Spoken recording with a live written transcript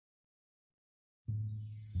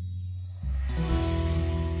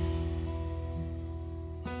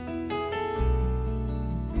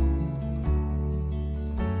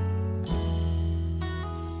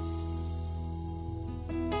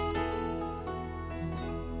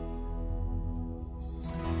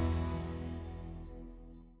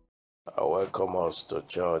welcome us to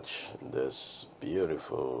church this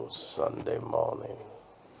beautiful Sunday morning.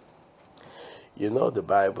 You know, the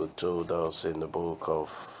Bible told us in the book of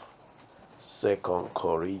 2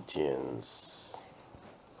 Corinthians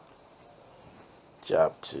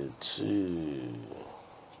chapter 2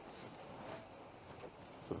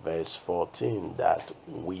 verse 14 that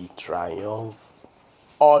we triumph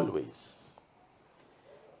always.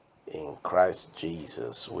 In Christ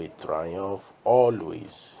Jesus, we triumph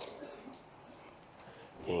always.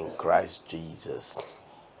 In Christ Jesus.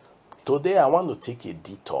 Today, I want to take a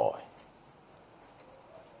detour.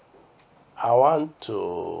 I want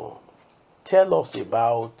to tell us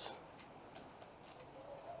about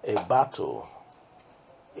a battle,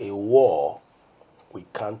 a war we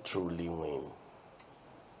can't truly win.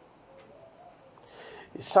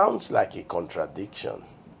 It sounds like a contradiction.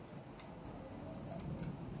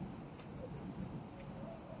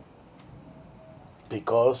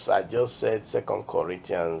 Because I just said 2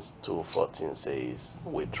 Corinthians 2:14 says,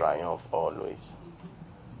 we triumph always.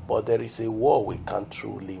 But there is a war we can't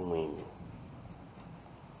truly win.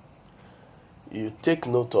 You take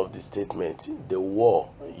note of the statement, the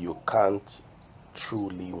war you can't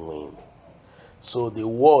truly win. So the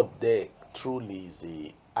word there truly is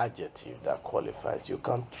the adjective that qualifies. You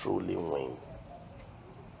can't truly win.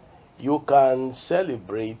 You can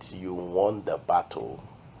celebrate you won the battle.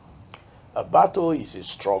 A battle is a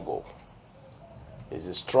struggle. It's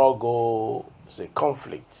a struggle, it's a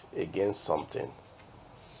conflict against something.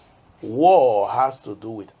 War has to do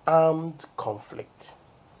with armed conflict.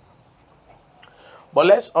 But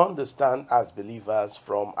let's understand as believers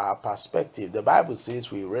from our perspective. The Bible says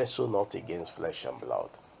we wrestle not against flesh and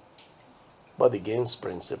blood, but against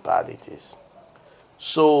principalities.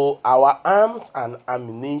 So our arms and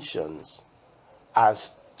ammunitions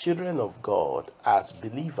as children of God, as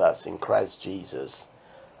believers in Christ Jesus,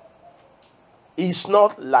 is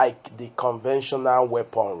not like the conventional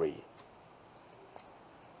weaponry.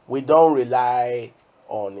 We don't rely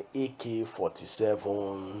on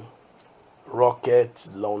AK-47, rocket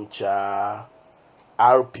launcher,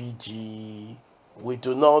 RPG. We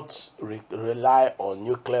do not rely on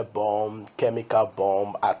nuclear bomb, chemical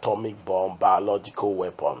bomb, atomic bomb, biological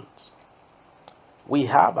weapons. We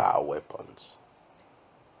have our weapons.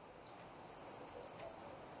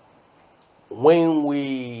 When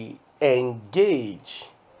we engage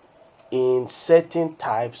in certain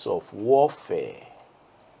types of warfare,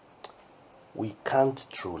 we can't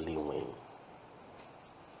truly win.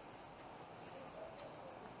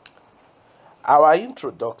 Our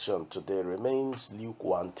introduction today remains Luke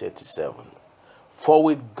 1:37. For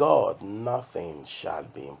with God nothing shall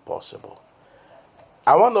be impossible.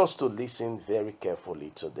 I want us to listen very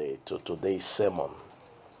carefully today to today's sermon.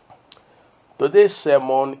 Today's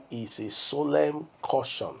sermon is a solemn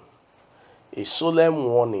caution, a solemn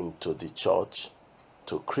warning to the church,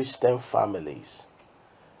 to Christian families,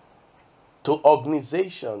 to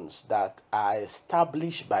organizations that are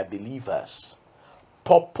established by believers,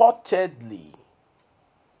 purportedly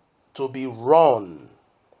to be run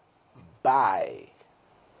by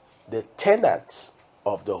the tenets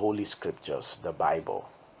of the Holy Scriptures, the Bible.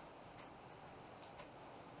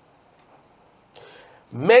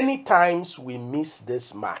 Many times we miss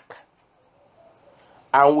this mark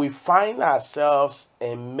and we find ourselves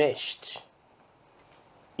enmeshed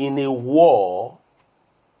in a war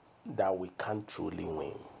that we can't truly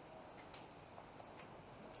win.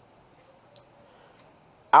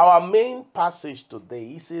 Our main passage today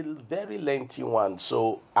is a very lengthy one,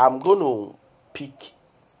 so I'm going to pick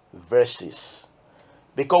verses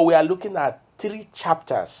because we are looking at 3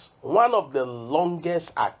 chapters, one of the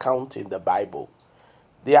longest accounts in the Bible.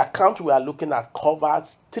 The account we are looking at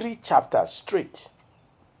covers 3 chapters straight.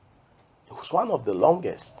 It was one of the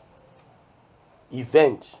longest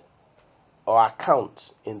events or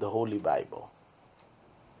accounts in the Holy Bible.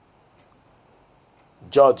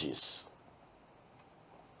 Judges,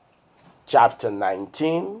 chapter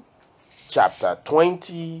 19, chapter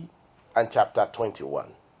 20, and chapter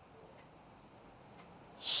 21.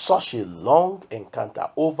 Such a long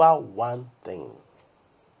encounter over one thing.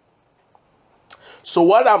 So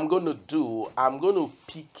what I'm going to do,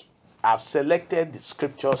 I've selected the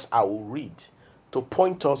scriptures I will read to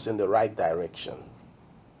point us in the right direction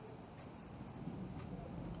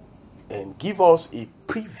and give us a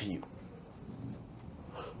preview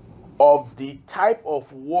of the type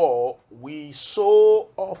of war we so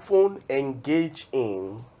often engage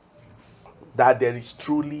in that there is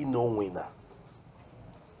truly no winner.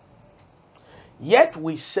 Yet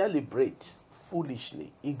we celebrate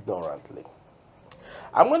foolishly, ignorantly.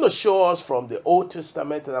 I'm going to show us from the Old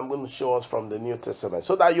Testament and I'm going to show us from the New Testament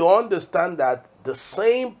so that you understand that the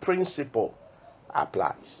same principle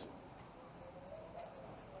applies.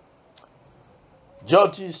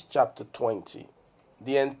 Judges chapter 20.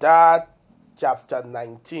 The entire chapter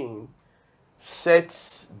 19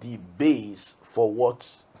 sets the base for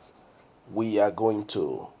what we are going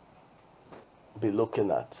to be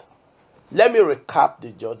looking at. Let me recap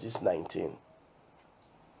the Judges 19.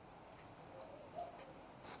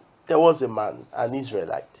 There was a man, an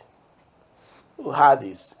Israelite, who had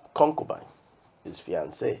his concubine, his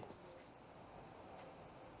fiancée,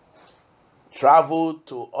 traveled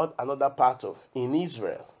to another part in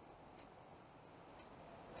Israel,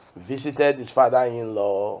 visited his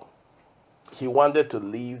father-in-law. He wanted to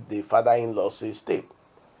leave. The father-in-law said, stay.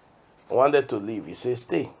 He wanted to leave. He said,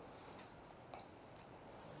 stay.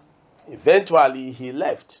 Eventually, he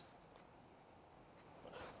left.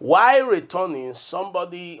 While returning,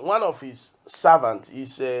 one of his servants,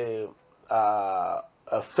 a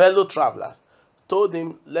fellow traveler, told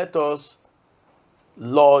him, let us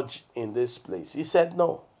lodge in this place. He said,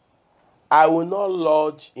 no, I will not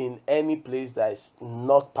lodge in any place that is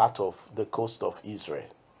not part of the coast of Israel.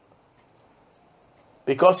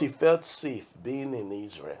 Because he felt safe being in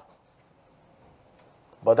Israel.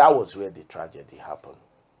 But that was where the tragedy happened.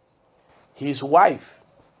 His wife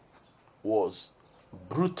was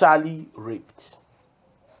brutally raped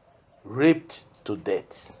to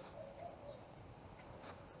death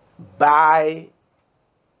by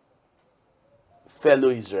fellow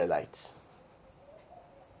Israelites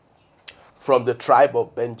from the tribe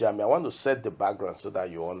of Benjamin. I want to set the background so that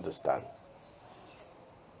you understand.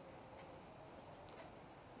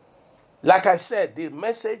 Like I said, the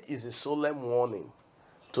message is a solemn warning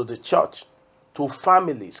to the church, to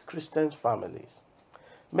families, Christian families.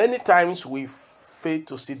 Many times we fail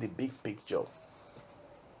to see the big picture.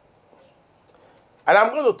 And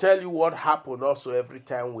I'm going to tell you what happened also every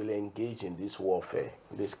time we'll engage in this warfare,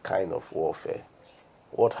 this kind of warfare.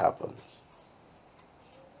 What happens?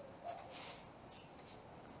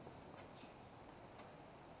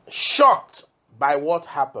 Shocked by what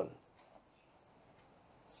happened,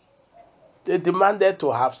 they demanded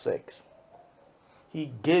to have sex.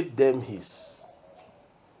 He gave them his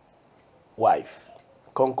wife,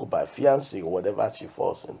 concubine, fiancée, whatever she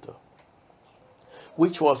falls into,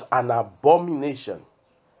 which was an abomination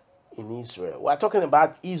in Israel. We're talking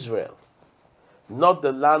about Israel, not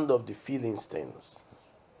the land of the Philistines.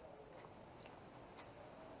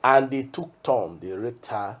 And they took turn, they raped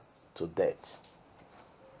her to death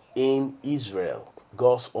in Israel,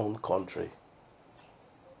 God's own country.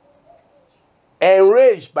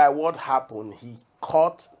 Enraged by what happened, he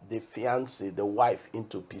cut the fiancée, the wife,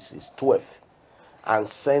 into pieces, 12, and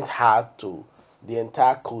sent her to the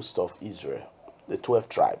entire coast of Israel, the 12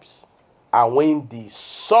 tribes. And when they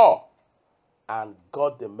saw and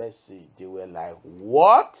got the message, they were like,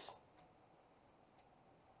 what?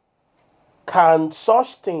 Can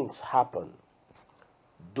such things happen?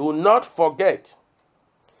 Do not forget,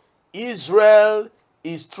 Israel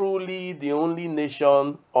is truly the only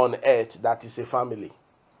nation on earth that is a family.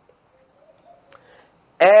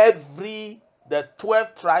 The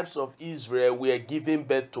 12 tribes of Israel were given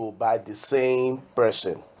birth to by the same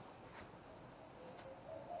person.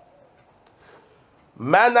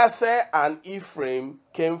 Manasseh and Ephraim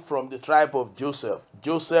came from the tribe of Joseph.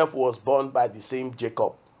 Joseph was born by the same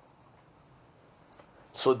Jacob.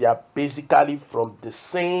 So they are basically from the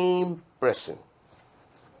same person.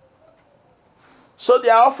 So they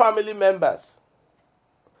are all family members.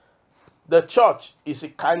 The church is a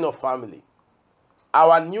kind of family.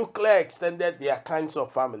 Our nuclear extended, they are kinds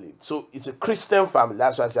of family. So it's a Christian family.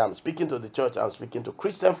 That's why I say I'm speaking to the church. I'm speaking to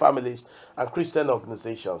Christian families and Christian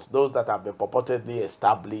organizations. Those that have been purportedly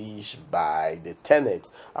established by the tenets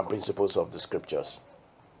and principles of the scriptures.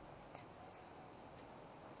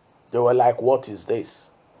 They were like, what is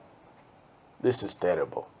this? This is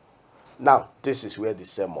terrible. Now, this is where the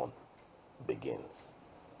sermon begins.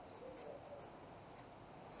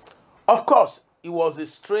 Of course, it was a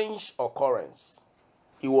strange occurrence.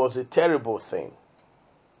 It was a terrible thing.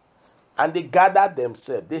 And they gathered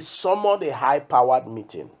themselves. They summoned a high-powered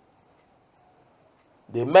meeting.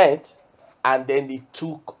 They met and then they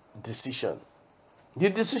took decision.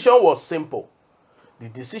 The decision was simple. The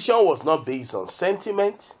decision was not based on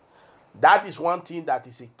sentiment. That is one thing that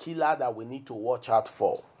is a killer that we need to watch out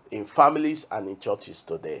for in families and in churches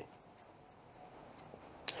today.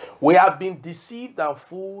 We have been deceived and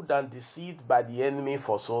fooled and deceived by the enemy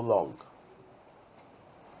for so long.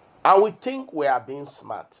 And we think we are being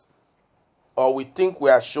smart. Or we think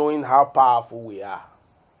we are showing how powerful we are.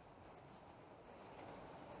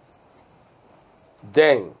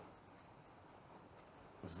 Then,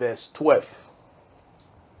 verse 12.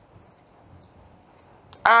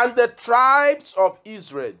 And the tribes of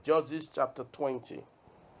Israel, Judges chapter 20.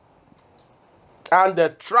 And the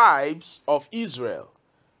tribes of Israel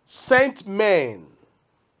sent men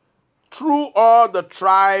through all the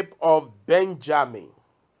tribe of Benjamin.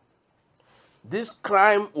 This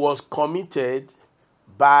crime was committed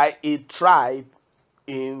by a tribe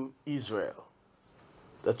in Israel,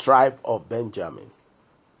 the tribe of Benjamin.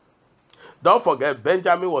 Don't forget,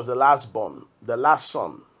 Benjamin was the last born, the last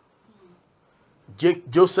son.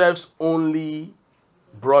 Joseph's only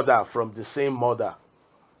brother from the same mother.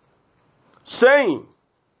 Saying,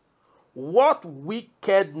 what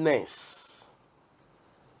wickedness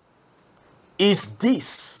is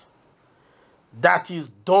this that is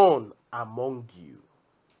done among you?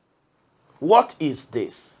 What is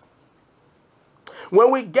this?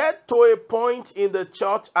 When we get to a point in the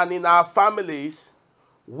church and in our families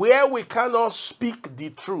where we cannot speak the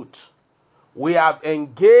truth, we have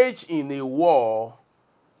engaged in a war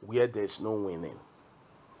where there's no winning.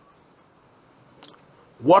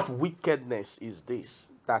 What wickedness is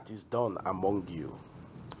this that is done among you?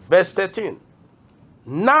 Verse 13.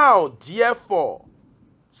 Now, therefore,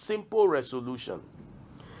 simple resolution.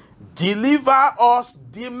 Deliver us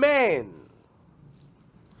the men,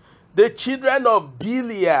 the children of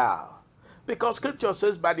Belial, because scripture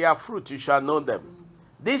says, by their fruit you shall know them.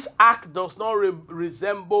 This act does not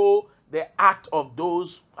resemble the act of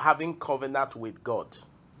those having covenant with God,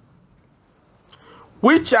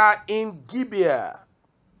 which are in Gibeah,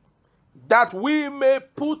 that we may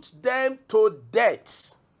put them to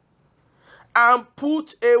death and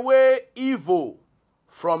put away evil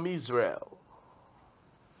from Israel.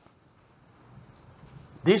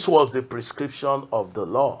 This was the prescription of the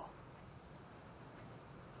law,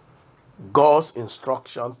 God's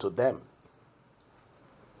instruction to them.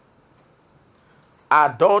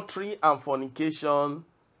 Adultery and fornication,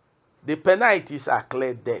 the penalties are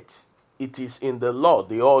clear death. It is in the law,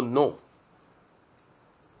 they all know.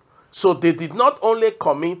 So they did not only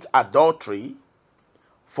commit adultery,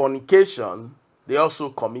 fornication, they also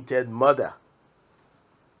committed murder.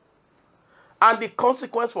 And the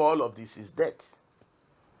consequence for all of this is death.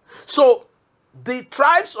 So the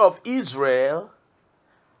tribes of Israel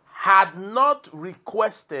had not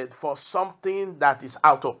requested for something that is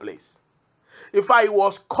out of place. In fact, it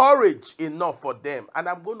was courage enough for them. And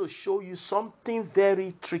I'm going to show you something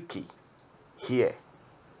very tricky here.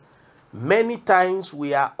 Many times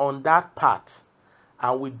we are on that path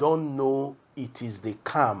and we don't know it is the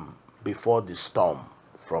calm before the storm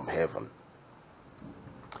from heaven.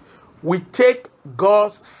 We take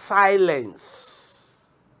God's silence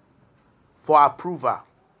for approval.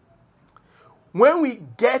 When we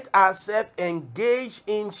get ourselves engaged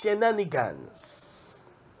in shenanigans,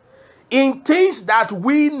 in things that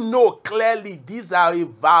we know clearly these are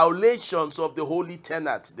violations of the holy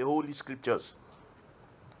tenet, the holy scriptures.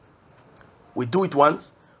 We do it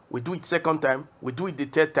once, we do it second time, we do it the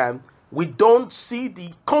third time. We don't see the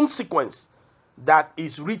consequence that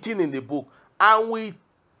is written in the book, and we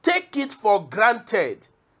take it for granted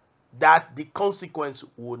that the consequence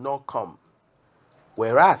will not come.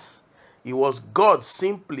 Whereas it was God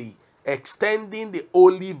simply extending the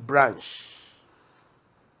olive branch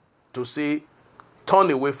to say,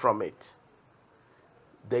 turn away from it.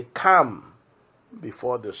 The calm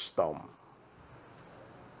before the storm.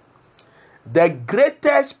 The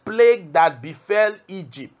greatest plague that befell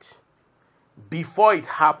Egypt, before it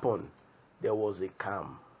happened, there was a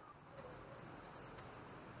calm.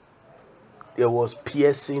 There was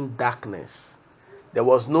piercing darkness. There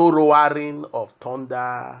was no roaring of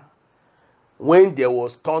thunder. When there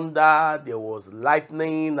was thunder, there was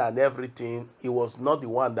lightning and everything. It was not the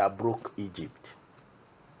one that broke Egypt.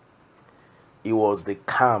 It was the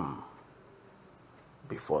calm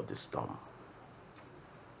before the storm.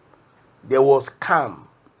 There was calm.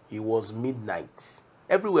 It was midnight.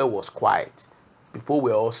 Everywhere was quiet. People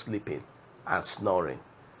were all sleeping and snoring.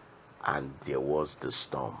 And there was the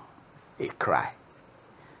storm. A cry.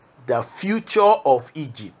 The future of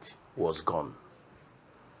Egypt was gone.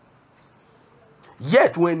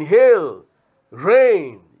 Yet when hail,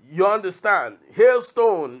 rain, you understand,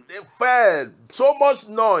 hailstone, they fell, so much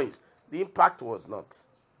noise, the impact was not.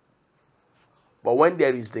 But when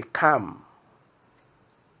there is the calm,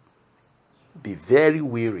 be very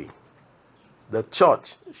weary. The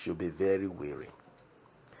church should be very weary.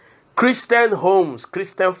 Christian homes,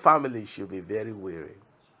 Christian families should be very weary.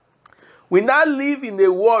 We now live in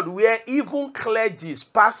a world where even clergies,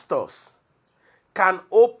 pastors, can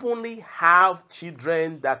openly have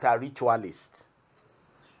children that are ritualists.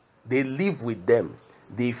 They live with them.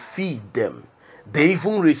 They feed them. They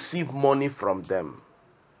even receive money from them.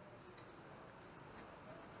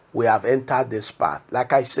 We have entered this part.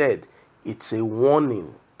 Like I said, it's a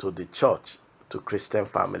warning to the church, to Christian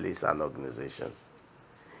families and organizations.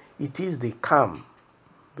 It is the calm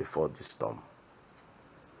before the storm.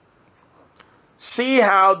 See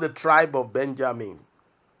how the tribe of Benjamin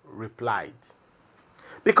replied.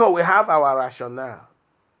 Because we have our rationale.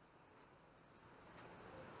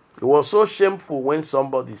 It was so shameful when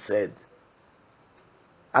somebody said,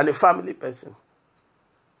 and a family person,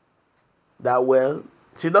 that, well,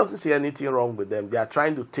 she doesn't see anything wrong with them. They are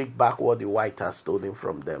trying to take back what the white has stolen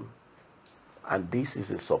from them. And this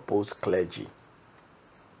is a supposed clergy.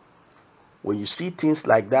 When you see things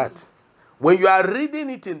like that, when you are reading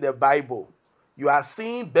it in the Bible, you are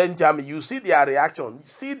seeing Benjamin, you see their reaction. You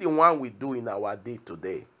see the one we do in our day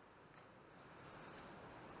today.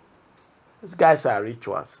 These guys are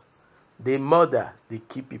rituals. They murder, they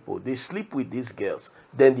kill people. They sleep with these girls.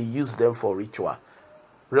 Then they use them for ritual.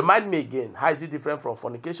 Remind me again, how is it different from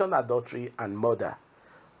fornication, adultery, and murder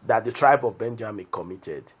that the tribe of Benjamin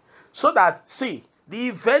committed? So that, see, the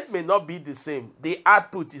event may not be the same. The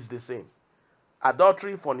output is the same.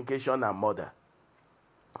 Adultery, fornication, and murder.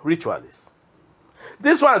 Ritualists.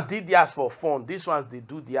 This one did theirs for fun. This ones, they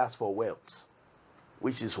do theirs for wealth,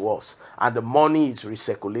 which is worse. And the money is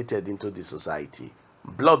recirculated into the society.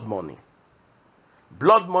 Blood money.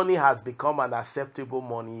 Blood money has become an acceptable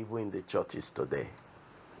money even in the churches today.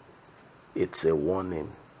 It's a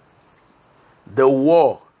warning. The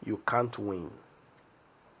war you can't win.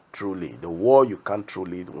 Truly. The war you can't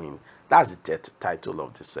truly win. That's the title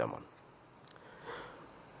of the sermon.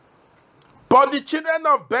 But the children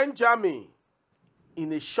of Benjamin,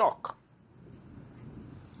 in a shock,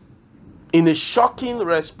 in a shocking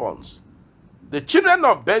response, the children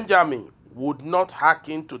of Benjamin would not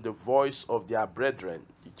hearken to the voice of their brethren,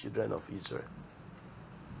 the children of Israel.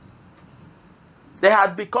 They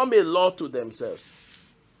had become a law to themselves.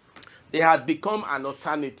 They had become an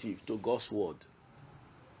alternative to God's word.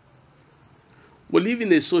 We live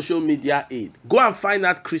in a social media age. Go and find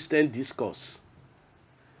out Christian discourse.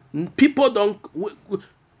 People don't...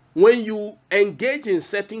 When you engage in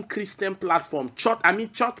certain Christian platform, church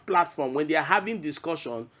platform, when they are having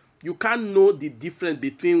discussion, you can't know the difference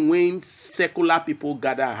between when secular people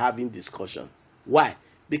gather and having discussion. Why?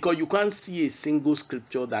 Because you can't see a single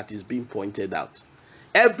scripture that is being pointed out.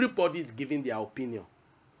 Everybody is giving their opinion.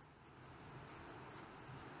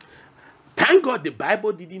 Thank God the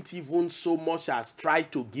Bible didn't even so much as try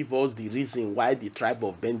to give us the reason why the tribe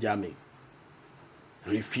of Benjamin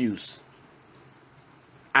refused.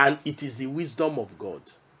 And it is the wisdom of God.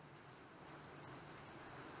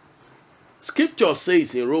 Scripture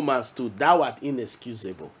says in Romans 2, thou art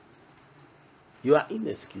inexcusable. You are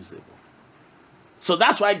inexcusable. So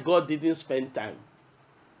that's why God didn't spend time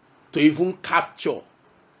to even capture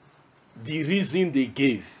the reason they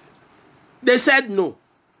gave. They said no.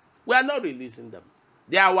 We are not releasing them.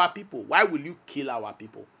 They are our people. Why will you kill our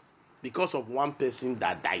people? Because of one person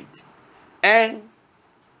that died. And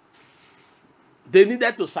they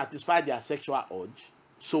needed to satisfy their sexual urge.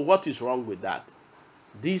 So what is wrong with that?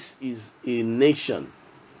 This is a nation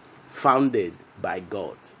founded by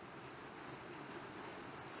God.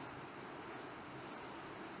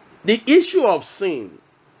 The issue of sin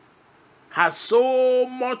has so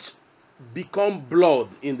much become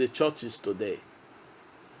blood in the churches today.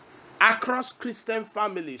 Across Christian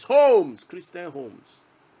families, homes, Christian homes.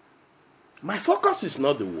 My focus is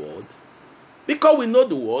not the world, because we know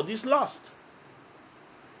the world is lost.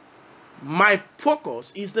 My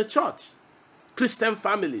focus is the church, Christian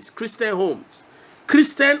families, Christian homes,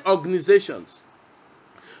 Christian organizations.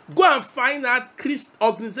 Go and find out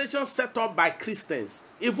organizations set up by Christians,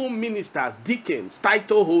 even ministers, deacons,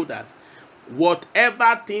 title holders.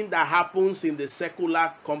 Whatever thing that happens in the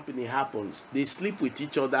secular company happens. They sleep with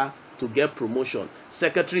each other to get promotion.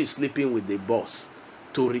 Secretary is sleeping with the boss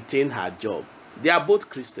to retain her job. They are both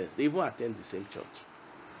Christians. They even attend the same church.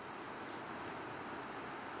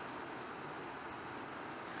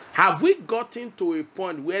 Have we gotten to a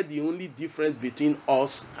point where the only difference between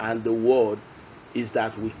us and the world is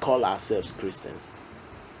that we call ourselves Christians?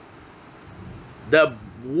 The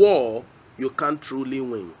war you can't truly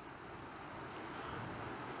win.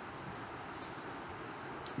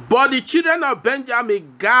 But the children of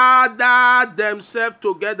Benjamin gathered themselves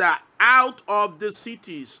together out of the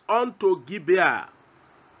cities unto Gibeah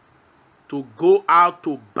to go out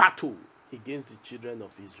to battle against the children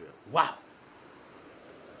of Israel. Wow.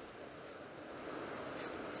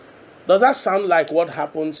 Does that sound like what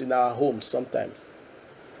happens in our homes sometimes?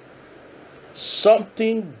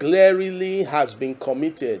 Something glaringly has been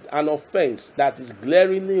committed, an offense that is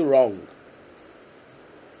glaringly wrong.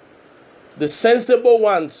 The sensible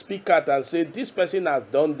ones speak out and say, this person has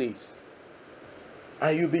done this.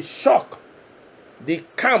 And you'll be shocked. The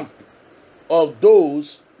camp of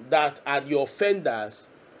those that are the offenders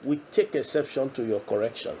will take exception to your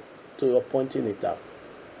correction, to your pointing it out.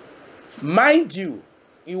 Mind you,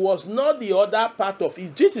 it was not the other part of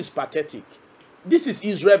it. This is pathetic. This is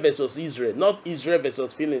Israel versus Israel, not Israel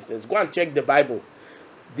versus Philistines. Go and check the Bible.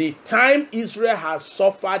 The time Israel has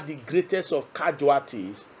suffered the greatest of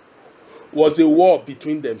casualties was a war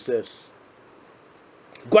between themselves.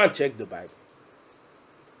 Go and check the Bible.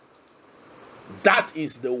 That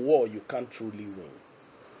is the war you can't truly win.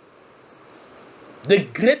 The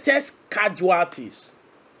greatest casualties.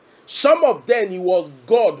 Some of them, it was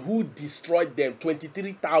God who destroyed them.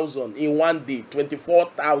 23,000 in one day.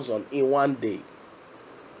 24,000 in one day.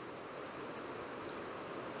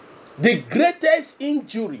 The greatest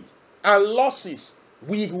injury and losses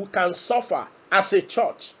we can suffer as a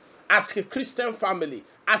church, as a Christian family,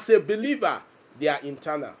 as a believer, they are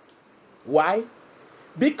internal. Why?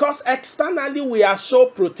 Because externally we are so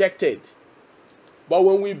protected. But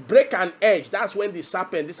when we break an edge, that's when the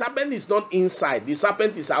serpent is not inside, the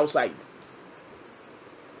serpent is outside.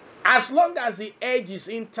 As long as the edge is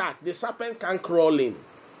intact, the serpent can crawl in.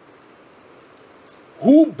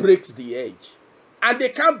 Who breaks the edge? And they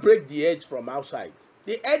can't break the edge from outside.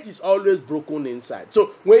 The edge is always broken inside.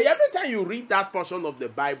 So every time you read that portion of the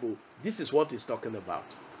Bible, this is what it's talking about.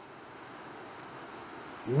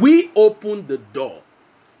 We open the door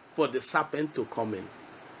for the serpent to come in.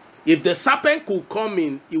 If the serpent could come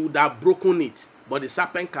in, he would have broken it. But the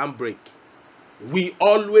serpent can't break. We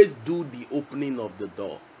always do the opening of the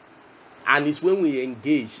door. And it's when we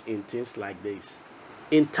engage in things like this.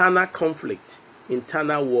 Internal conflict,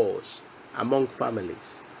 internal wars among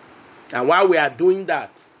families. And while we are doing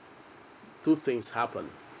that, two things happen.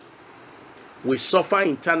 We suffer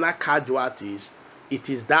internal casualties. It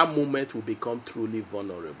is that moment we become truly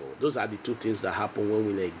vulnerable. Those are the two things that happen when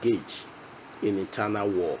we engage in internal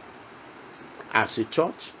war. As a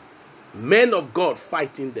church, men of God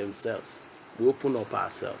fighting themselves, we open up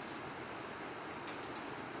ourselves.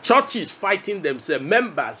 Churches fighting themselves,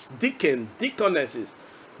 members, deacons, deaconesses,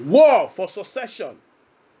 war for succession.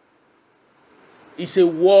 It's a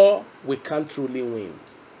war we can't truly win.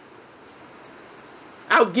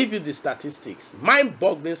 I'll give you the statistics,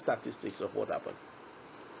 mind-boggling statistics of what happened.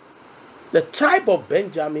 The tribe of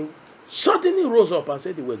Benjamin suddenly rose up and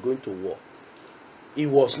said they were going to war. It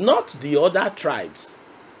was not the other tribes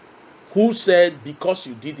who said, because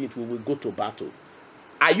you did it, we will go to battle.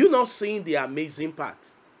 Are you not seeing the amazing part?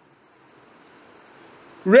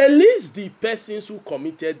 Release the persons who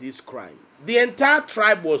committed this crime. The entire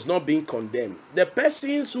tribe was not being condemned. The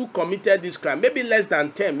persons who committed this crime, maybe less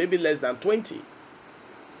than 10, maybe less than 20.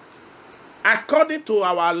 According to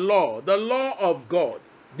our law, the law of God,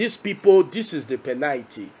 these people, this is the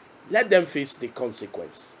penalty. Let them face the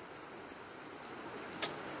consequence.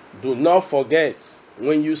 Do not forget,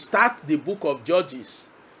 when you start the book of Judges,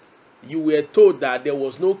 you were told that there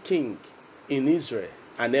was no king in Israel,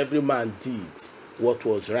 and every man did what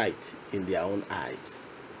was right in their own eyes.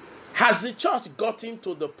 Has the church gotten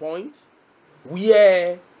to the point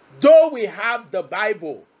where, though we have the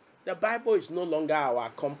Bible is no longer our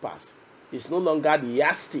compass. It's no longer the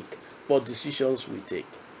yardstick for decisions we take.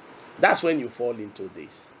 That's when you fall into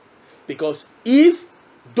this. Because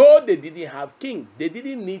though they didn't have king, they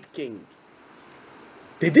didn't need king.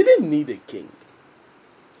 They didn't need a king.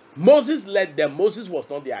 Moses led them. Moses was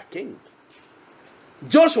not their king.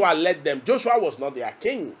 Joshua led them. Joshua was not their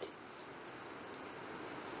king.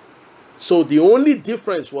 So the only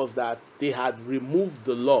difference was that they had removed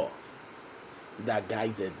the law that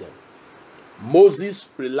guided them. Moses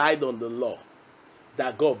relied on the law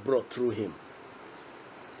that God brought through him.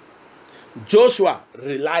 Joshua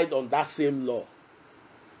relied on that same law.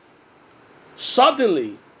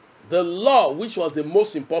 Suddenly, the law, which was the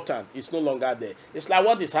most important, is no longer there. It's like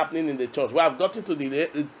what is happening in the church. We have gotten to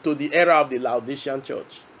the era of the Laodicean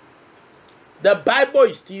church. The Bible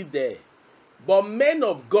is still there. But men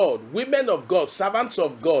of God, women of God, servants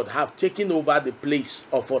of God have taken over the place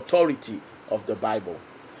of authority of the Bible.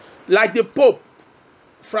 Like the Pope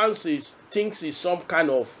Francis thinks is some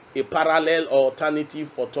kind of a parallel or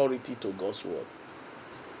alternative authority to God's word.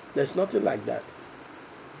 There's nothing like that.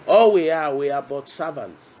 All we are but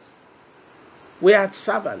servants. We are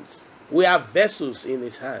servants. We are vessels in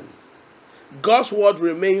his hands. God's word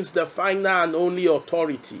remains the final and only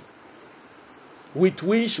authority with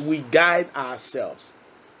which we guide ourselves.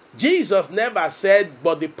 Jesus never said,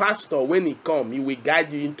 but the pastor, when he come, he will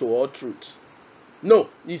guide you into all truth. No,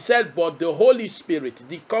 he said, but the Holy Spirit,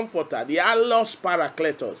 the Comforter, the Allos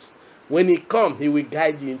Paracletos, when he come, he will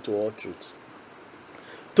guide you into all truth.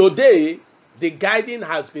 Today, the guiding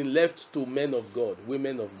has been left to men of God,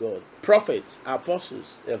 women of God, prophets,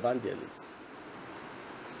 apostles, evangelists.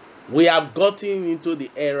 We have gotten into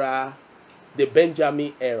the era, the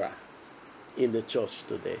Benjamin era in the church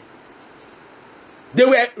today. They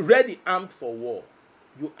were ready, armed for war.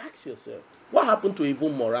 You ask yourself, what happened to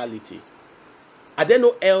even morality? Are there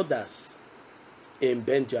no elders in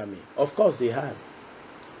Benjamin? Of course they had.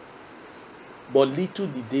 But little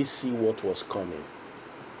did they see what was coming.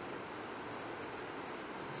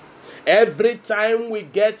 Every time we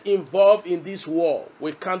get involved in this war,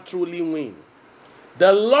 we can't truly win.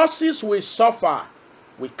 The losses we suffer,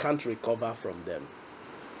 we can't recover from them.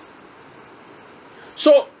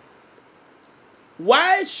 So,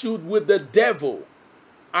 why should with the devil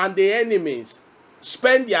and the enemies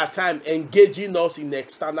spend their time engaging us in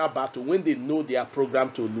external battle when they know they are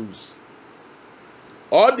programmed to lose?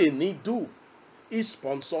 All they need to do is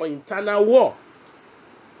sponsor internal war.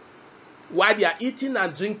 While they are eating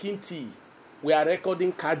and drinking tea, we are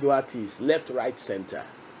recording casualties left, right, center.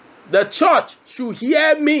 The church should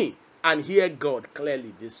hear me and hear God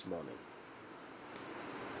clearly this morning.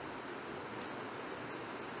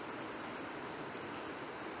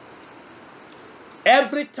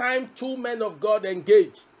 Every time two men of God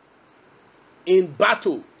engage in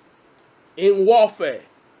battle, in warfare,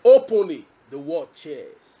 openly, the world cheers.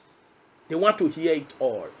 They want to hear it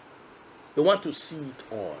all. They want to see it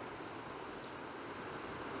all.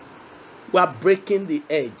 We are breaking the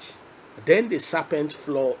edge. Then the serpent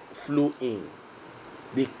flew in.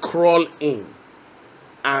 They crawl in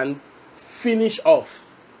and finish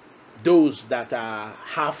off those that are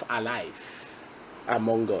half alive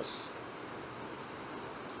among us.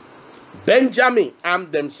 Benjamin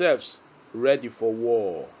armed themselves, ready for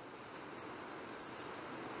war.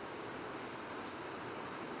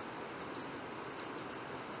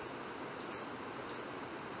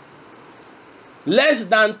 Less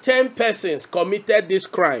than 10 persons committed this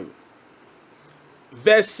crime.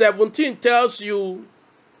 Verse 17 tells you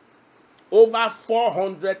over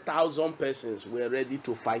 400,000 persons were ready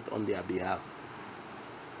to fight on their behalf.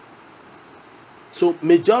 So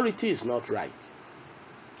majority is not right.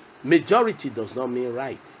 Majority does not mean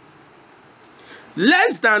right.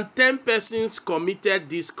 Less than 10 persons committed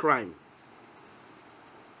this crime.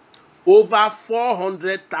 Over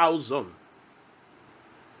 400,000.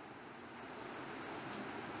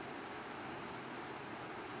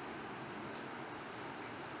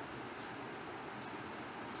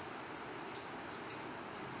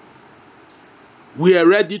 We are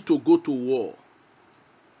ready to go to war.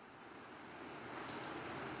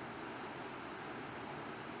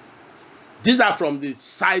 These are from the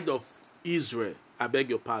side of Israel. I beg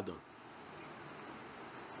your pardon.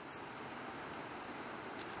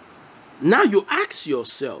 Now you ask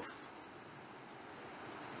yourself,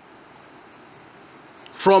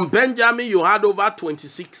 from Benjamin you had over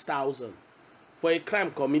 26,000 for a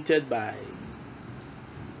crime committed by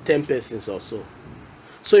 10 persons or so.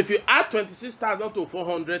 So if you add 26,000 to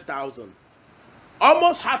 400,000,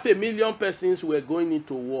 almost 500,000 persons were going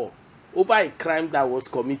into war over a crime that was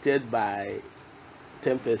committed by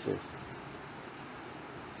 10 persons.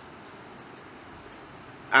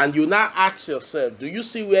 And you now ask yourself, do you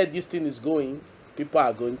see where this thing is going? People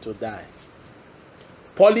are going to die.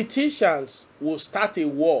 Politicians will start a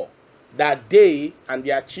war that they and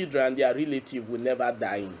their children and their relatives will never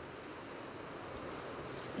die in.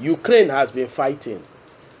 Ukraine has been fighting.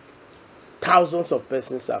 Thousands of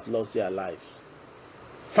persons have lost their lives.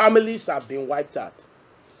 Families have been wiped out.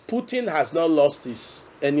 Putin has not lost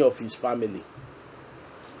any of his family.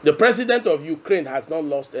 The president of Ukraine has not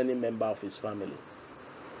lost any member of his family.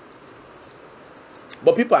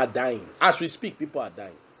 But people are dying. As we speak, people are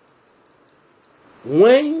dying.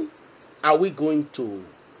 When are we going to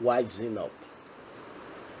wisen up?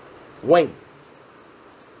 When?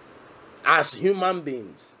 As human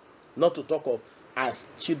beings, not to talk of as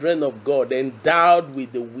children of God, endowed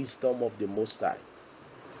with the wisdom of the Most High.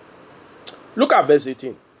 Look at verse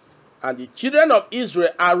 18. And the children of Israel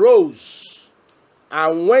arose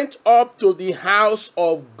and went up to the house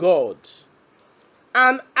of God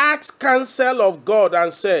and asked counsel of God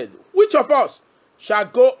and said, which of us shall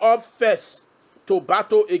go up first to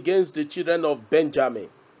battle against the children of Benjamin?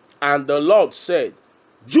 And the Lord said,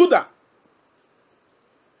 Judah.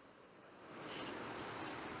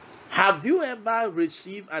 Have you ever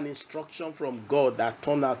received an instruction from God that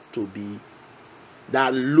turned out to be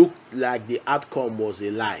that looked like the outcome was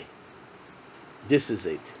a lie. This is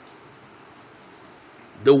it.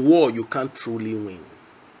 The war you can't truly win.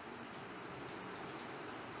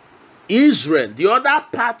 Israel, the other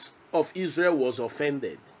part of Israel was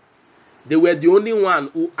offended. They were the only one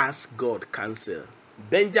who asked God counsel.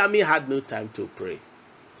 Benjamin had no time to pray.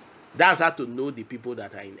 That's how to know the people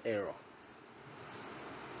that are in error.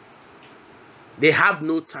 They have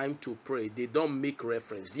no time to pray. They don't make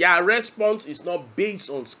reference. Their response is not based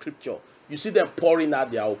on scripture. You see them pouring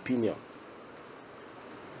out their opinion.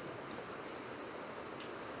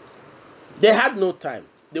 They had no time.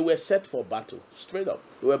 They were set for battle. Straight up.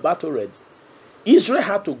 They were battle ready. Israel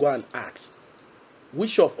had to go and ask,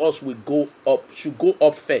 which of us will go up, should go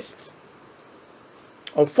up first?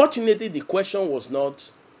 Unfortunately, the question was not,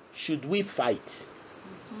 should we fight?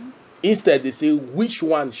 Instead, they say, which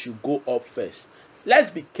one should go up first? Let's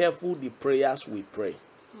be careful the prayers we pray.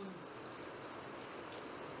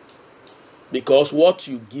 Because what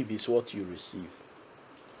you give is what you receive.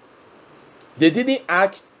 They didn't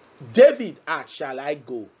ask. David asked, shall I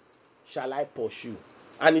go? Shall I pursue?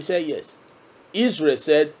 And he said, yes. Israel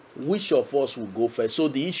said, which of us will go first? So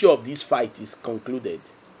the issue of this fight is concluded.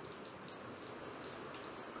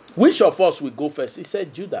 Which of us will go first? He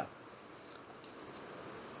said, Judah.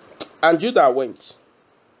 And Judah went.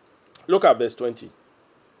 Look at verse 20.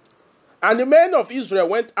 And the men of Israel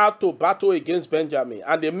went out to battle against Benjamin.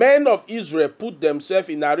 And the men of Israel put themselves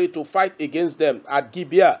in array to fight against them at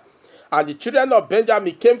Gibeah. And the children of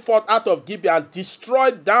Benjamin came forth out of Gibeah and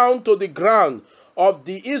destroyed down to the ground of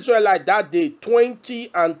the Israelites that day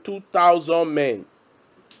 22,000 men.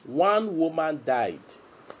 One woman died.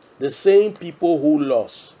 The same people who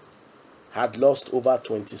lost had lost over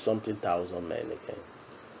 20-something thousand men again.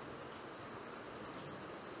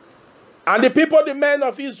 And the people, the men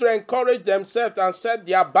of Israel, encouraged themselves and set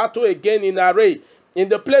their battle again in array in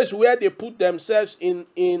the place where they put themselves in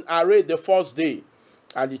array the first day.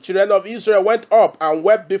 And the children of Israel went up and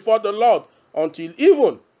wept before the Lord until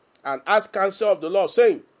even, and asked counsel of the Lord,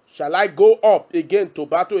 saying, shall I go up again to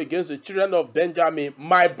battle against the children of Benjamin,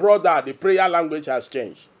 my brother? The prayer language has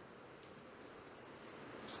changed.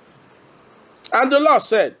 And the Lord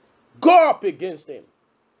said, go up against him.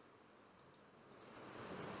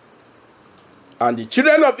 And the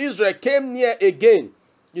children of Israel came near again,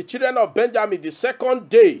 the children of Benjamin, the second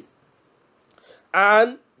day.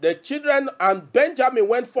 And the children and Benjamin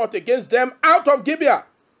went forth against them out of Gibeah.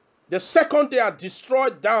 The second day and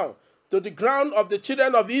destroyed down to the ground of the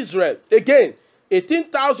children of Israel. Again,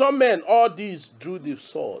 18,000 men, all these drew the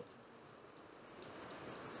sword.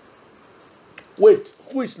 Wait,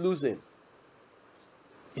 who is losing?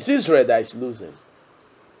 It's Israel that is losing.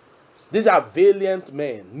 These are valiant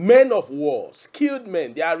men, men of war, skilled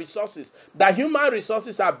men. Their resources, the human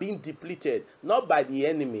resources are being depleted, not by the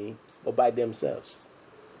enemy, but by themselves.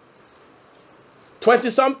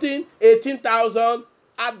 20-something, 18,000,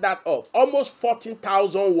 add that up. Almost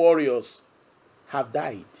 14,000 warriors have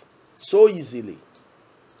died so easily.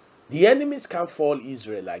 The enemies can't fall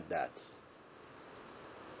Israel like that.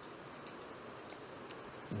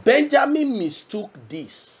 Benjamin mistook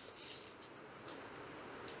this.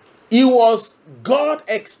 It was God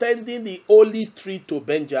extending the olive tree to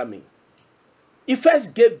Benjamin. He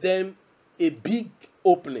first gave them a big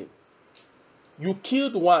opening. You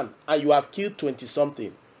killed one and you have killed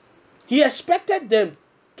 20-something. He expected them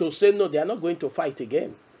to say, no, they are not going to fight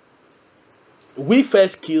again. We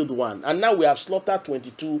first killed one and now we have slaughtered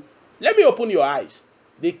 22. Let me open your eyes.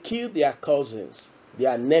 They killed their cousins,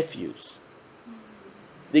 their nephews.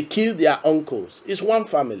 They killed their uncles. It's one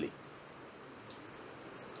family.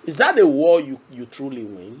 Is that a war you truly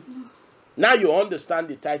win? Now you understand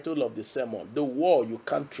the title of the sermon. The war you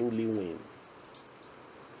can't truly win.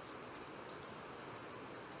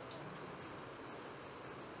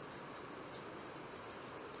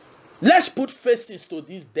 Let's put faces to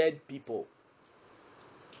these dead people.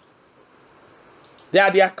 They are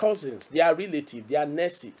their cousins, their relatives, their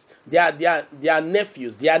nieces, their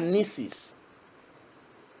nephews, their nieces,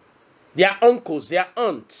 their uncles, their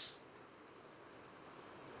aunts.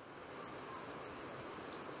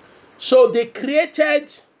 So they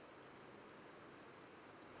created,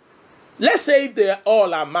 let's say if they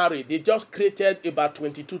all are married, they just created about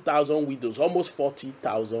 22,000 widows, almost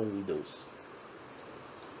 40,000 widows.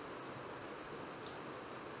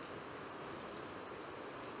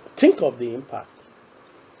 Think of the impact.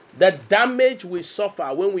 The damage we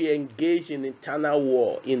suffer when we engage in internal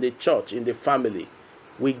war in the church, in the family,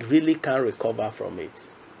 we really can't recover from it.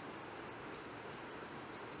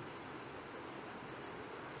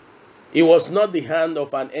 It was not the hand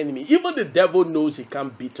of an enemy. Even the devil knows he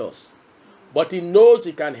can't beat us. But he knows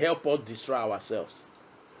he can help us destroy ourselves.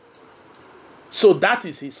 So that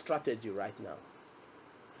is his strategy right now.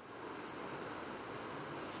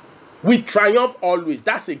 We triumph always.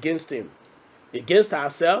 That's against him. Against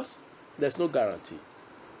ourselves, there's no guarantee.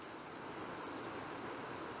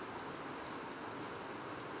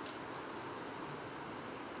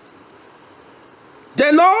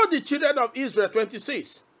 Then all the children of Israel,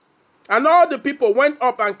 26, and all the people went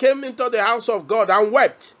up and came into the house of God and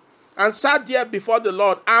wept and sat there before the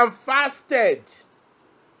Lord and fasted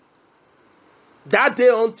that day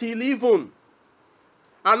until even,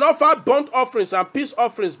 and offered burnt offerings and peace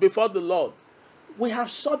offerings before the Lord. We have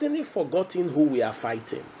suddenly forgotten who we are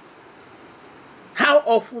fighting. How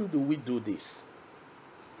often do we do this?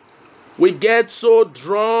 We get so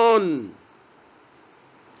drawn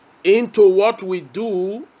into what we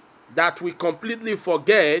do that we completely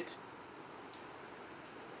forget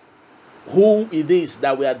who it is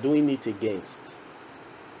that we are doing it against.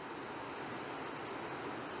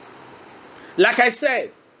 Like I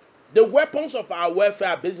said, the weapons of our warfare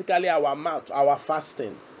are basically our mouth, our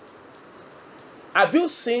fastings. Have you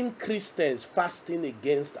seen Christians fasting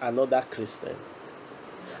against another Christian?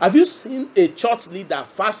 Have you seen a church leader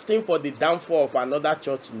fasting for the downfall of another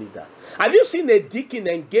church leader? Have you seen a deacon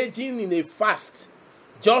engaging in a fast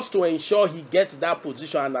just to ensure he gets that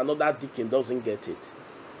position and another deacon doesn't get it?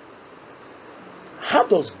 How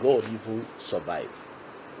does God even survive?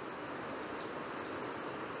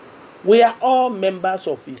 We are all members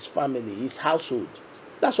of his family, his household.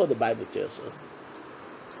 That's what the Bible tells us.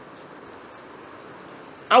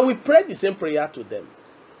 And we prayed the same prayer to them.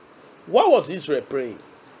 What was Israel praying?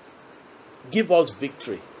 Give us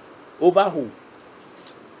victory. Over who?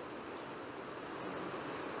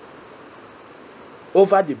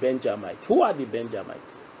 Over the Benjamites. Who are the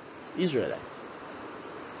Benjamites? Israelites.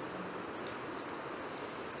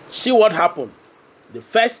 See what happened? The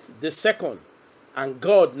first, the second. And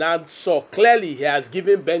God now saw clearly he has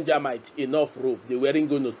given Benjamites enough rope. They weren't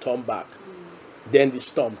going to turn back. Then the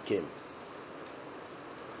storm came.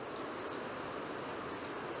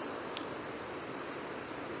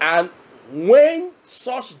 And when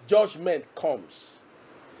such judgment comes,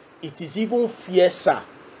 it is even fiercer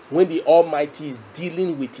when the Almighty is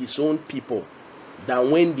dealing with his own people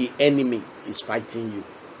than when the enemy is fighting you.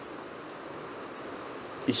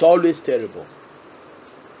 It's always terrible.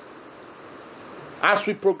 As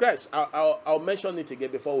we progress, I'll mention it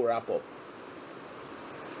again before we wrap up.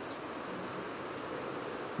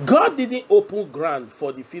 God didn't open ground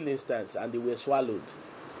for the Philistines and they were swallowed.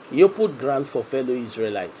 He opened ground for fellow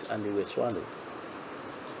Israelites and they were swallowed.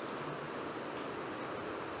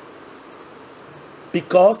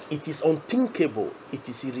 Because it is unthinkable, it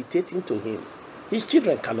is irritating to him. His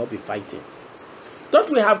children cannot be fighting.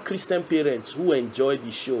 Don't we have Christian parents who enjoy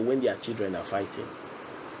the show when their children are fighting?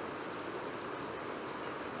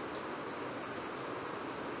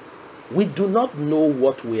 We do not know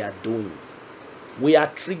what we are doing. We are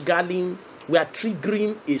triggering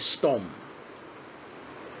a storm.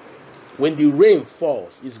 When the rain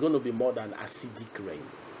falls, it's going to be more than acidic rain.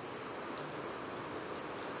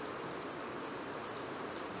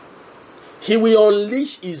 He will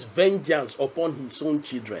unleash his vengeance upon his own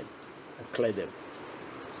children and clear them.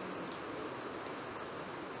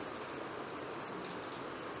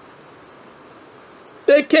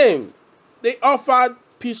 They came. They offered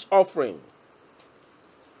peace offering.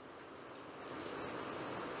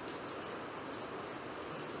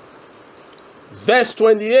 Verse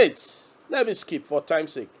 28. Let me skip for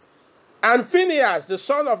time's sake. And Phinehas, the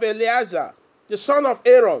son of Eleazar, the son of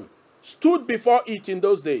Aaron, stood before it in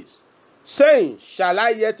those days, saying, shall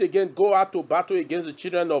I yet again go out to battle against the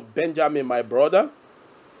children of Benjamin, my brother?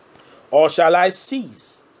 Or shall I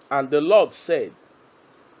cease? And the Lord said,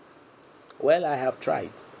 well, I have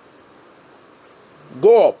tried.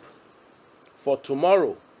 Go up, for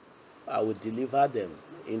tomorrow I will deliver them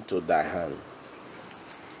into thy hand.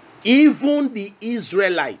 Even the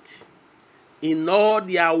Israelites, in all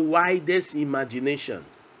their widest imagination,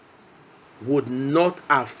 would not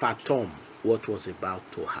have fathomed what was about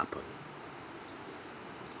to happen.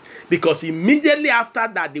 Because immediately after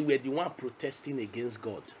that, they were the one protesting against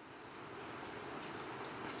God.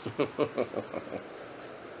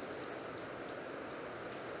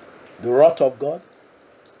 The wrath of God,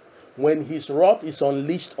 when his wrath is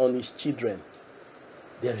unleashed on his children,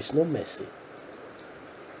 there is no mercy.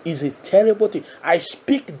 It's a terrible thing. I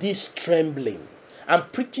speak this trembling. I'm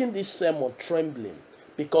preaching this sermon trembling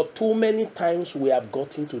because too many times we have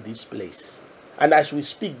gotten to this place. And as we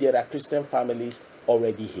speak, there are Christian families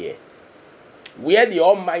already here, where the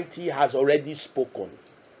Almighty has already spoken.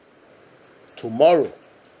 Tomorrow,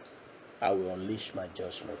 I will unleash my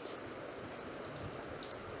judgment.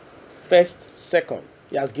 First, second,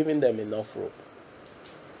 he has given them enough rope.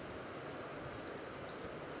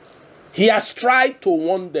 He has tried to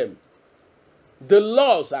warn them. The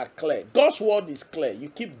laws are clear. God's word is clear. You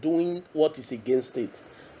keep doing what is against it.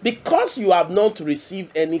 Because you have not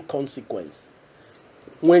received any consequence.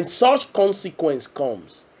 When such consequence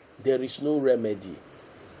comes, there is no remedy.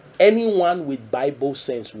 Anyone with Bible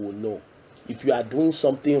sense will know. If you are doing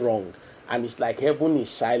something wrong, and it's like heaven is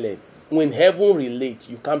silent. When heaven relates,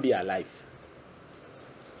 you can't be alive.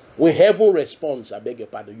 When heaven responds, I beg your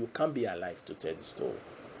pardon, you can't be alive to tell the story.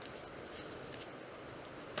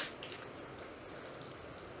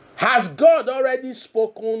 Has God already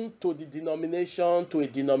spoken to the denomination,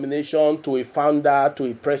 to a founder, to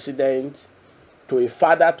a president, to a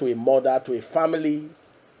father, to a mother, to a family?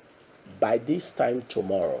 By this time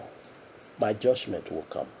tomorrow, my judgment will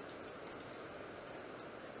come.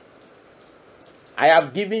 I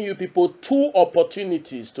have given you people 2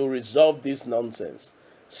 opportunities to resolve this nonsense,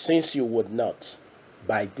 since you would not.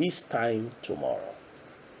 By this time tomorrow.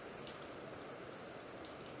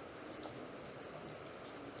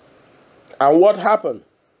 And what happened?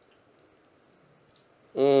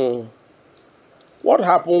 What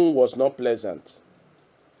happened was not pleasant.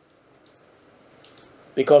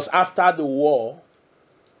 Because after the war,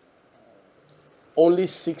 only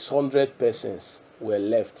 600 persons were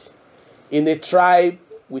left in a tribe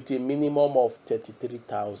with a minimum of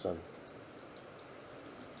 33,000.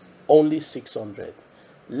 Only 600.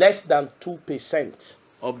 Less than 2%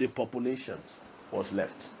 of the population was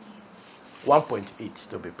left. 1.8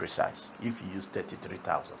 to be precise, if you use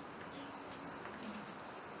 33,000.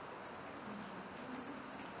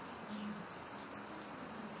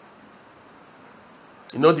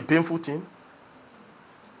 You know the painful thing?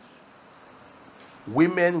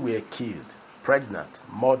 Women were killed, pregnant,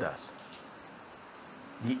 mothers,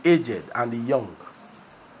 the aged and the young.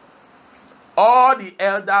 All the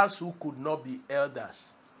elders who could not be elders,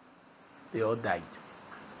 they all died.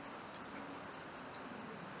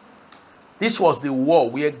 This was the war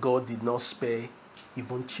where God did not spare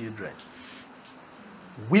even children.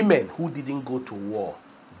 Women who didn't go to war,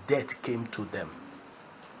 death came to them.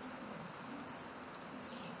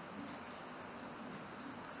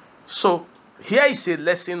 So, here is a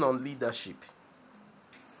lesson on leadership.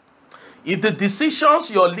 If the decisions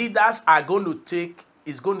your leaders are going to take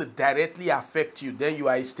is going to directly affect you, then you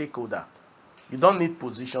are a stakeholder. You don't need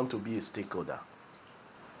position to be a stakeholder.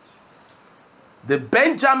 The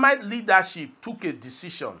Benjamin leadership took a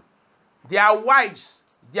decision. Their wives,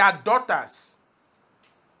 their daughters,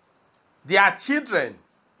 their children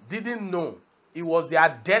didn't know it was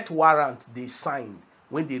their death warrant they signed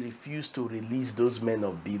when they refused to release those men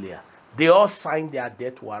of Belial. They all signed their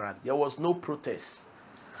death warrant. There was no protest.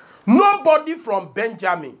 Nobody from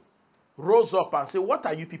Benjamin rose up and said, "What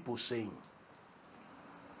are you people saying?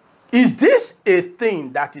 Is this a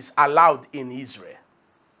thing that is allowed in Israel?"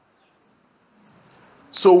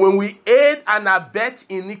 So when we aid and abet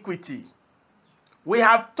iniquity, we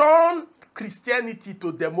have turned Christianity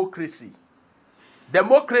to democracy.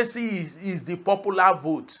 Democracy is the popular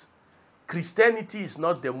vote. Christianity is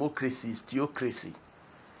not democracy, it's theocracy.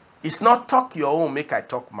 It's not talk your own, make I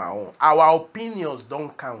talk my own. Our opinions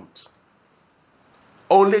don't count.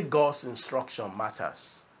 Only God's instruction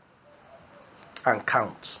matters and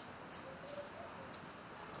counts.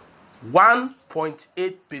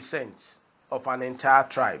 1.8% of an entire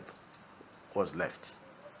tribe was left.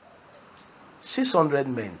 600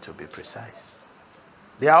 men to be precise.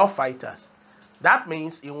 They are all fighters. That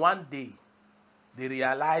means in one day, they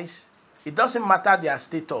realize it doesn't matter their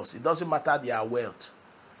status, it doesn't matter their wealth.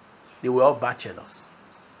 They were all bachelors.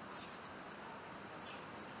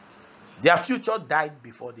 Their future died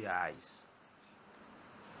before their eyes.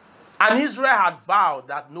 And Israel had vowed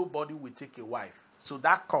that nobody will take a wife. So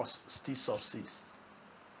that curse still subsists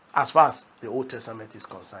as far as the Old Testament is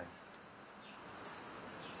concerned.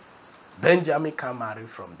 Benjamin can't marry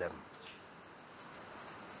from them.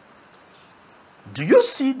 Do you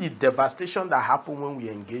see the devastation that happened when we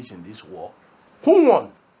engaged in this war? Who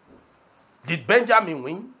won? Did Benjamin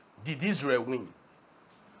win? Did Israel win?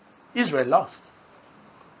 Israel lost.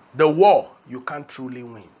 The war, you can't truly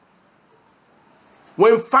win.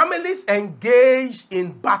 When families engage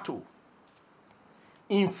in battle,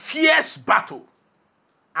 in fierce battle,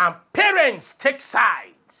 and parents take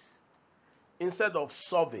sides instead of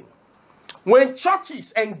serving, when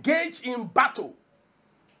churches engage in battle,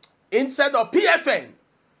 instead of PFN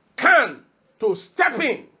can to step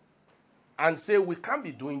in and say, we can't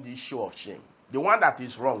be doing this show of shame. The one that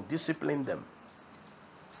is wrong, discipline them.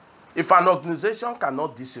 If an organization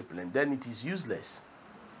cannot discipline, then it is useless.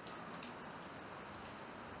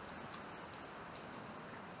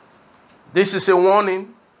 This is a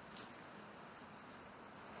warning.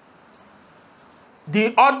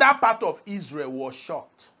 The other part of Israel was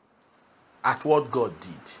shocked at what God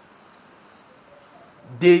did.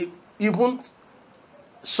 They even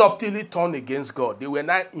subtly turned against God. They were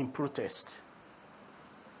not in protest.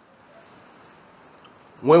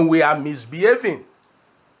 When we are misbehaving,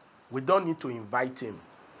 we don't need to invite him.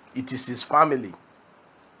 It is his family.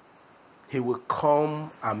 He will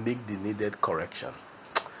come and make the needed correction.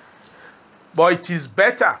 But it is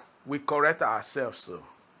better we correct ourselves. So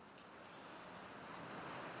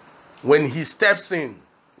when he steps in,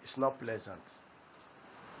 it's not pleasant.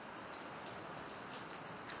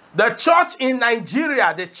 The church in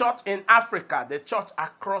Nigeria, the church in Africa, the church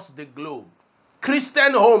across the globe,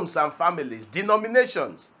 Christian homes and families,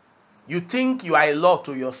 denominations, you think you are a law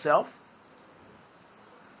to yourself?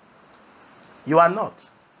 You are not.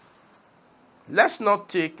 Let's not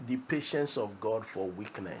take the patience of God for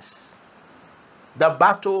weakness. The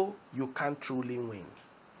battle you can't truly win.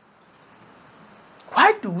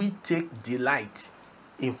 Why do we take delight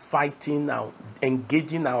in fighting and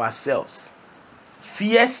engaging ourselves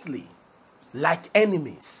fiercely like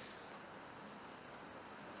enemies?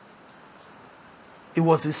 It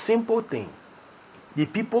was a simple thing. The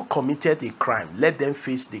people committed a crime. Let them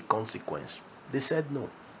face the consequence. They said no.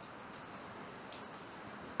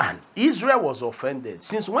 And Israel was offended.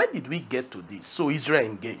 Since when did we get to this? So Israel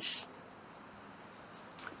engaged.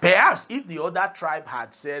 Perhaps if the other tribe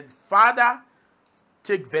had said, Father,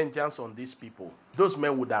 take vengeance on these people, those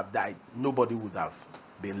men would have died. Nobody would have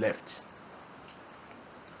been left.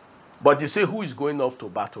 But you say, who is going up to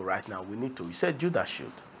battle right now? We need to. He said, Judah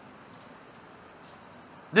should.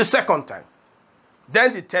 The second time.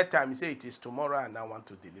 Then the third time, he said, it is tomorrow and I want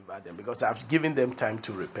to deliver them because I've given them time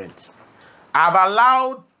to repent. I've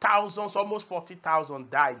allowed thousands, almost 40,000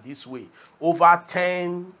 die this way. Over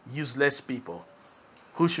 10 useless people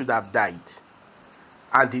who should have died.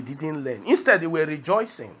 And they didn't learn. Instead, they were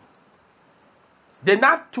rejoicing. They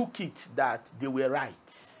not took it that they were right.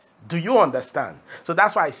 Do you understand? So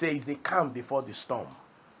that's why I say it's the calm before the storm.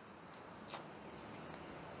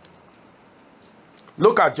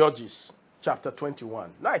 Look at Judges chapter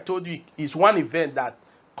 21. Now I told you it's one event that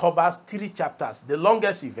covers 3 chapters, the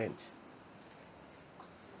longest event.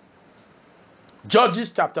 Judges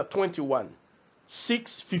chapter 21,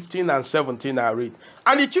 6, 15, and 17 I read.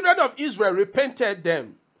 And the children of Israel repented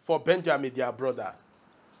them for Benjamin their brother.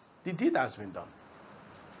 The deed has been done.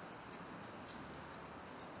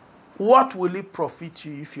 What will it profit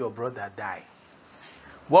you if your brother die?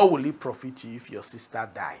 What will it profit you if your sister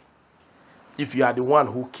die? If you are the one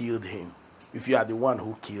who killed him, if you are the one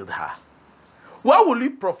who killed her. What will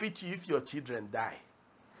it profit you if your children die?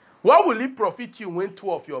 What will it profit you when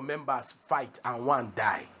 2 of your members fight and 1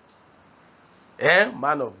 die?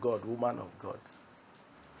 Man of God, woman of God.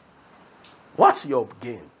 What's your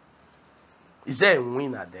gain? Is there a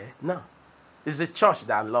winner there? No. It's the church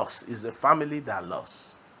that lost. It's the family that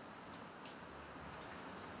lost.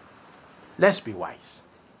 Let's be wise.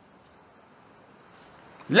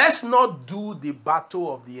 Let's not do the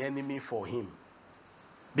battle of the enemy for him.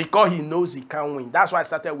 Because he knows he can't win. That's why I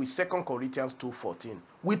started with 2 Corinthians 2:14.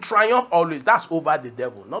 We triumph always. That's over the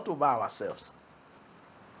devil, not over ourselves.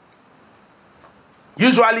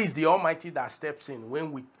 Usually it's the Almighty that steps in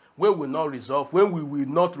when we will not resolve, when we will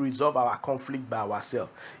not resolve our conflict by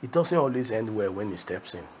ourselves. It doesn't always end well when he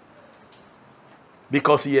steps in.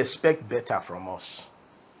 Because he expects better from us.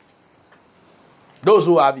 Those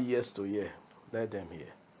who have ears to hear, let them hear.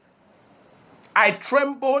 I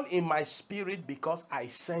tremble in my spirit because I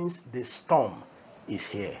sense the storm is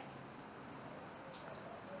here.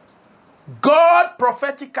 God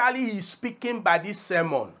prophetically is speaking by this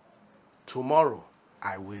sermon. Tomorrow,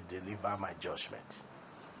 I will deliver my judgment.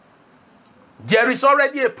 There is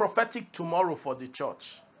already a prophetic tomorrow for the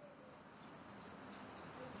church.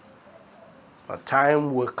 A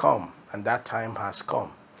time will come, and that time has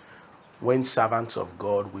come, when servants of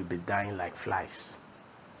God will be dying like flies.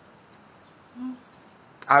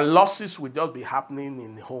 And losses will just be happening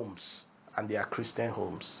in homes, and they are Christian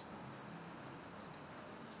homes.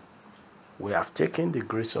 We have taken the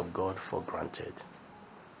grace of God for granted.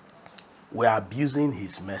 We are abusing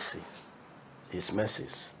his mercies. His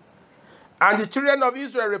mercies. And the children of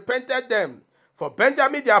Israel repented them for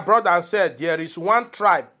Benjamin their brother and said, there is one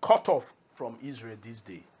tribe cut off from Israel this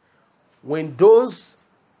day. When those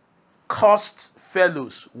cursed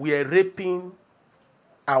fellows were raping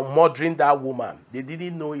and murdering that woman, they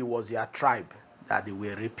didn't know it was their tribe that they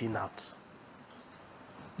were raping out.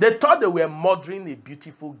 They thought they were murdering a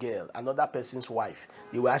beautiful girl, another person's wife.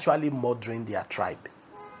 They were actually murdering their tribe.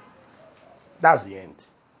 That's the end.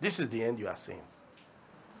 This is the end you are saying.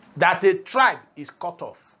 That a tribe is cut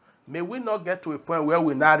off. May we not get to a point where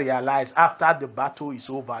we now realize after the battle is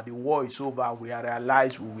over, the war is over, we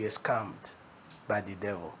realize we were scammed by the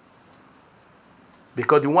devil.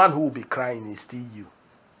 Because the one who will be crying is still you.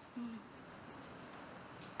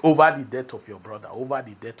 Over the death of your brother, over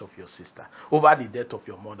the death of your sister, over the death of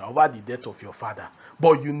your mother, over the death of your father.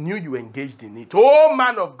 But you knew you engaged in it. Oh,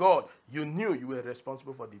 man of God, you knew you were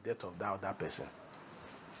responsible for the death of that other person.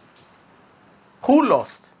 Who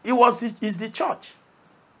lost? It's the church.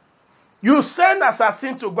 You send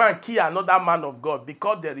assassin to go and kill another man of God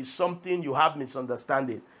because there is something you have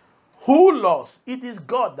misunderstanding. Who lost? It is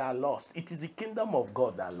God that lost. It is the kingdom of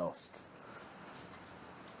God that lost.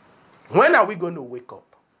 When are we going to wake up?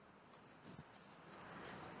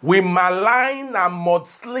 We malign and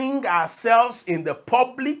mudsling ourselves in the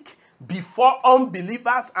public before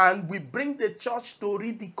unbelievers, and we bring the church to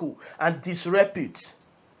ridicule and disrepute.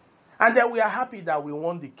 And then we are happy that we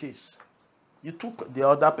won the case. You took the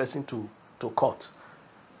other person to court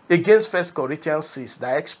against 1 Corinthians 6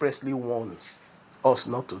 that expressly warns us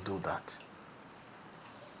not to do that.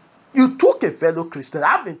 You took a fellow Christian.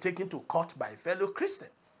 I've been taken to court by a fellow Christian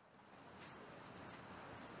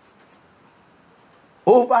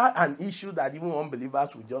over an issue that even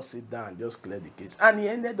unbelievers would just sit down and just clear the case. And he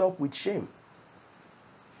ended up with shame.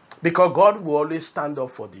 Because God will always stand up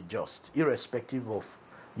for the just, irrespective of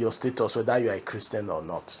your status, whether you are a Christian or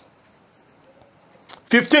not.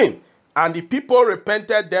 15. And the people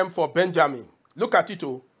repented them for Benjamin. Look at it,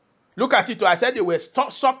 oh. Look at it, oh. I said they were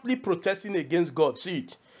softly protesting against God. See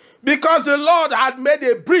it. Because the Lord had made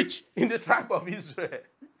a breach in the tribe of Israel.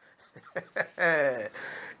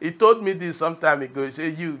 He told me this some time ago. He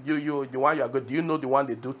said, you, the one you are good, do you know the one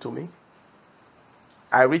they do to me?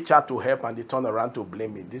 I reach out to help and they turn around to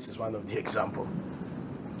blame me. This is one of the examples.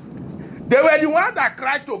 They were the one that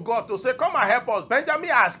cried to God to say, come and help us. Benjamin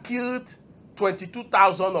has killed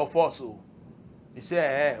 22,000 of us. So he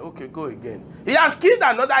said, okay, go again. He has killed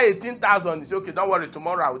another 18,000. He said, okay, don't worry,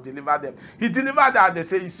 tomorrow I will deliver them. He delivered that. They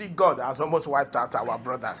say, you see, God has almost wiped out our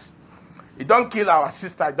brothers. He don't kill our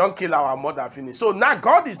sister, he don't kill our mother, finish. So now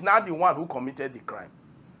God is now the one who committed the crime.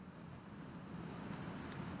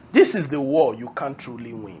 This is the war you can't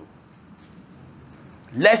truly win.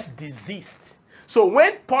 Let's desist. So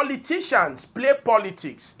when politicians play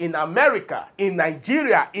politics in America, in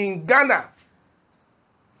Nigeria, in Ghana,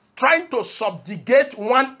 trying to subjugate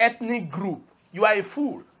one ethnic group, you are a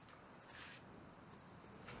fool.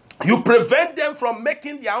 You prevent them from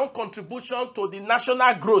making their own contribution to the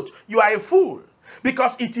national growth. You are a fool.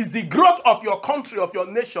 Because it is the growth of your country, of your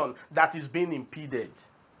nation, that is being impeded.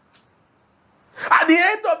 At the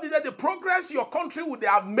end of the day, the progress your country would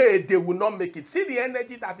have made, they will not make it. See the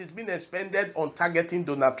energy that is being expended on targeting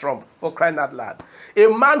Donald Trump, for crying out loud. A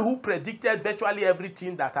man who predicted virtually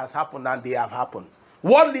everything that has happened, and they have happened.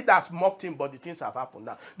 World leaders mocked him, but the things have happened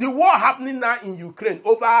now. The war happening now in Ukraine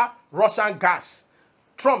over Russian gas.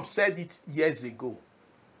 Trump said it years ago.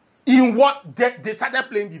 In what they started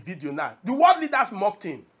playing the video now. The world leaders mocked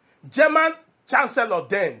him. German Chancellor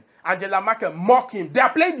then, Angela Merkel, mocked him. They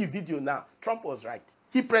are playing the video now. Trump was right.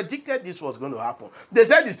 He predicted this was going to happen. They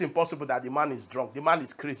said it's impossible, that the man is drunk. The man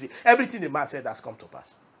is crazy. Everything the man said has come to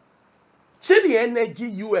pass. See the energy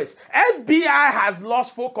US. FBI has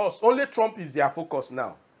lost focus. Only Trump is their focus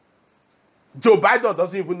now. Joe Biden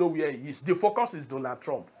doesn't even know where he is. The focus is Donald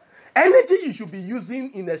Trump. Energy you should be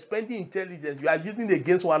using in expending intelligence, you are using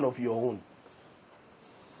against one of your own.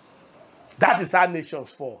 That is how nations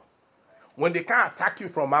fall. When they can't attack you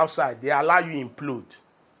from outside, they allow you implode.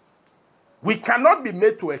 We cannot be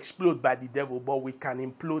made to explode by the devil, but we can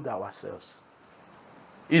implode ourselves.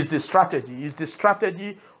 It's the strategy. It's the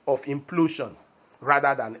strategy of implosion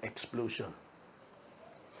rather than explosion.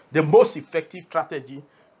 The most effective strategy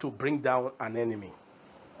to bring down an enemy.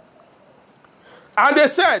 And they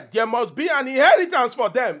said, there must be an inheritance for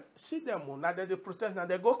them. See them, now they protest, now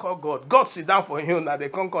they go call God. God sit down for him, now they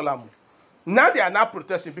can't call him. Now they are not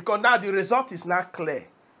protesting, because now the result is not clear.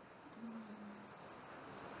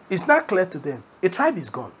 It's not clear to them. A tribe is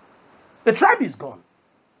gone. A tribe is gone.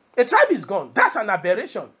 A tribe is gone. That's an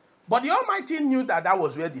aberration. But the Almighty knew that that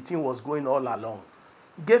was where the thing was going all along.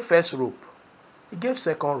 He gave first rope. He gave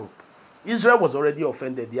second rope. Israel was already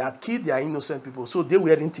offended. They had killed their innocent people, so they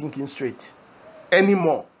weren't thinking straight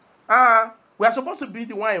anymore. We are supposed to be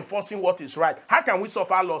the one enforcing what is right. How can we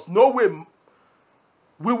suffer loss? No way.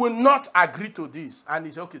 We will not agree to this. And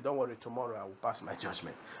he said, okay, don't worry, tomorrow I will pass my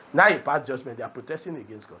judgment. Now he passed judgment. They are protesting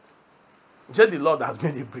against God. He said the Lord has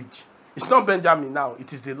made a breach. It's not Benjamin now.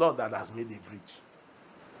 It is the Lord that has made a breach.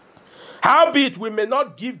 Howbeit, we may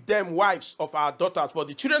not give them wives of our daughters, for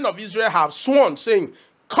the children of Israel have sworn, saying,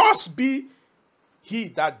 cursed be he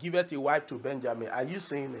that giveth a wife to Benjamin. Are you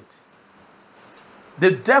saying it?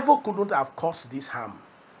 The devil couldn't have caused this harm.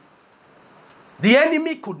 The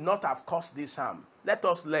enemy could not have caused this harm. Let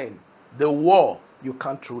us learn. The war, you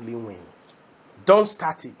can't truly win. Don't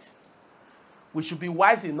start it. We should be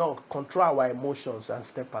wise enough to control our emotions and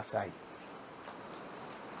step aside.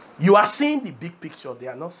 You are seeing the big picture. They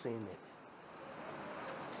are not seeing it.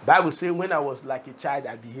 Bible says, when I was like a child,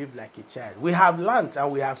 I behaved like a child. We have learned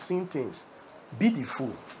and we have seen things. Be the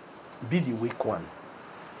fool. Be the weak one.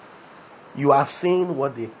 You have seen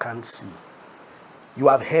what they can't see. You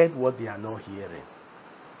have heard what they are not hearing.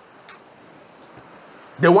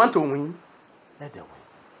 They want to win. Let them win.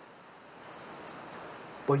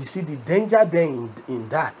 But you see the danger there in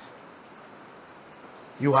that.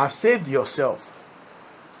 You have saved yourself.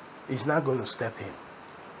 He's not going to step in.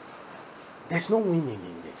 There's no winning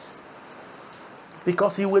in this.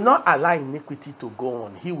 Because he will not allow iniquity to go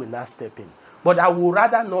on. He will not step in. But I would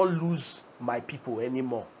rather not lose my people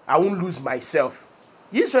anymore. I won't lose myself.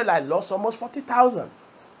 The Israelites lost almost 40,000.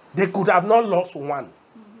 They could have not lost one.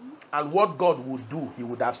 And what God would do, he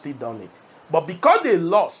would have still done it. But because they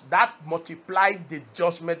lost, that multiplied the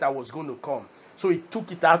judgment that was going to come. So he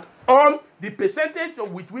took it out on the percentage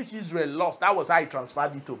with which Israel lost. That was how he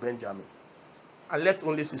transferred it to Benjamin. And left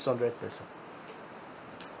only 600%.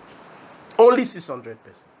 Only 600%.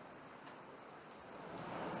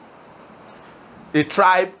 A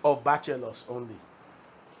tribe of bachelors only.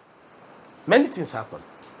 Many things happened.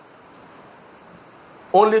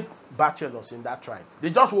 Only bachelors in that tribe. They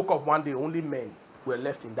just woke up one day, only men were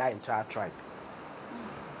left in that entire tribe.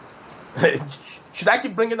 Should I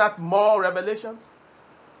keep bringing out more revelations?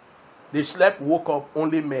 They slept, woke up,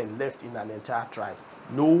 only men left in an entire tribe.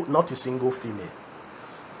 No, not a single female.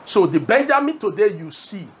 So the Benjamin today you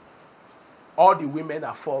see, all the women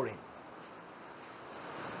are foreign.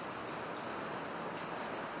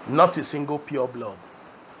 Not a single pure blood.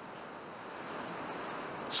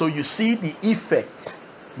 So you see the effect.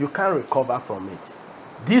 You can't recover from it.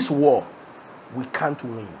 This war, we can't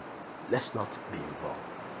win. Let's not be involved.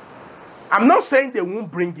 I'm not saying they won't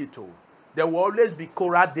bring it all. There will always be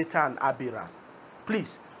Korah, Dathan, and Abiram.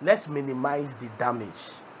 Please, let's minimize the damage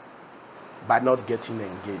by not getting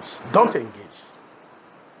engaged. Don't engage.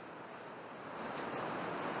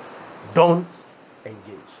 Don't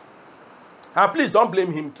engage. And please don't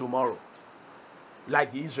blame him tomorrow,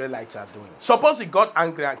 like the Israelites are doing. Suppose he got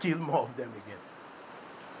angry and killed more of them again.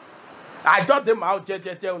 I got them out,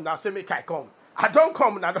 and I say, make I come. I don't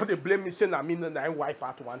come, and I don't blame me, saying I mean, and I wipe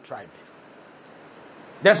out one tribe.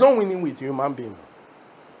 There's no winning with human being.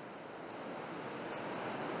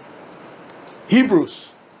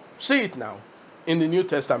 Hebrews, see it now in the New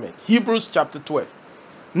Testament. Hebrews chapter 12.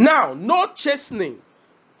 Now, no chastening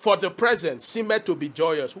for the present seemeth to be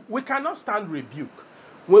joyous. We cannot stand rebuke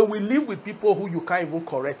when we live with people who you can't even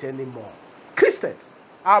correct anymore. Christians,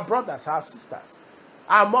 our brothers, our sisters,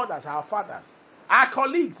 our mothers, our fathers, our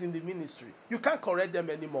colleagues in the ministry. You can't correct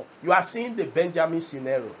them anymore. You are seeing the Benjamin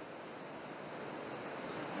scenario.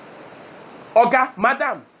 Oga,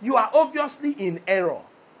 madam, you are obviously in error.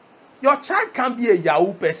 Your child can't be a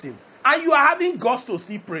Yahoo person. And you are having guts to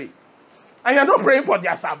still pray. And you are not praying for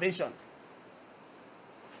their salvation.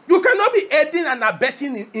 You cannot be aiding and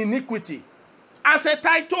abetting in iniquity as a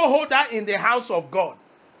title holder in the house of God.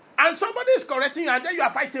 And somebody is correcting you and then you are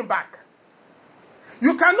fighting back.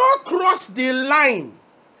 You cannot cross the line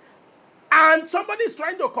and somebody is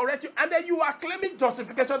trying to correct you and then you are claiming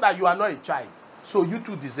justification that you are not a child. So you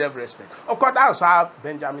too deserve respect. Of course, that's how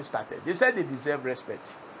Benjamin started. They said they deserve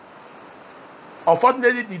respect.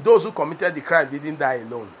 Unfortunately, those who committed the crime didn't die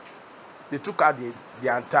alone. They took out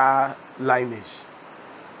the entire lineage.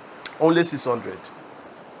 Only 600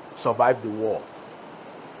 survived the war.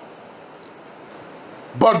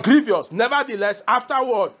 But grievous, nevertheless,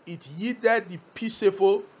 afterward, it yielded the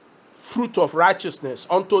peaceable fruit of righteousness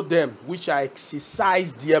unto them which are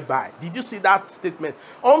exercised thereby. Did you see that statement?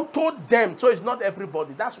 Unto them. So it's not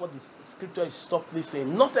everybody. That's what the scripture is subtly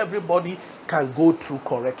saying. Not everybody can go through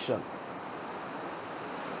correction.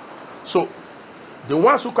 So the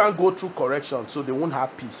ones who can't go through correction, so they won't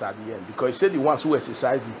have peace at the end. Because he said the ones who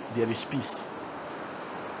exercise it, there is peace.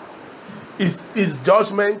 Is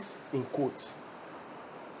judgment in quotes.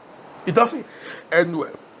 It doesn't end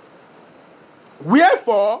well.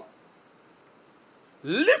 Wherefore,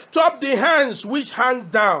 lift up the hands which hang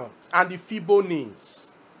down and the feeble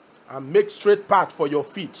knees, and make straight path for your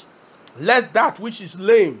feet, lest that which is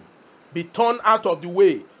lame be turned out of the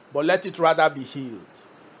way, but let it rather be healed.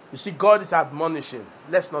 You see, God is admonishing,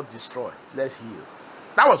 let's not destroy, let's heal.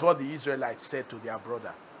 That was what the Israelites said to their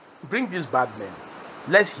brother. Bring these bad men,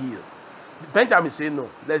 let's heal. Benjamin said, no,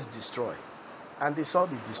 let's destroy. And they saw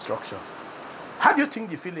the destruction. How do you think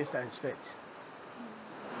the Philistines felt?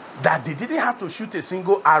 That they didn't have to shoot a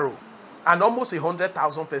single arrow, and almost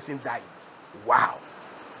 100,000 persons died. Wow.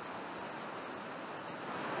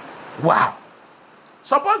 Wow.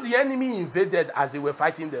 Suppose the enemy invaded as they were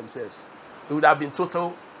fighting themselves. It would have been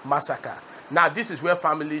total massacre. Now, this is where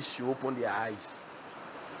families should open their eyes.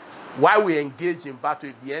 While we engage in battle,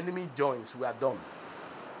 if the enemy joins, we are done.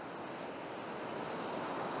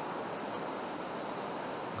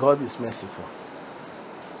 God is merciful.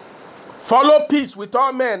 Follow peace with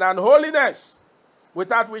all men and holiness,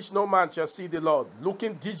 without which no man shall see the Lord.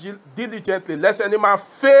 Looking diligently, lest any man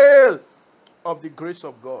fail of the grace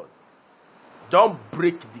of God. Don't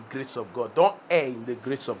break the grace of God. Don't err in the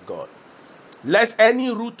grace of God. Lest any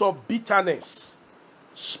root of bitterness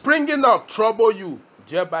springing up trouble you,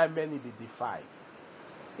 thereby many be defiled.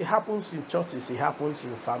 It happens in churches. It happens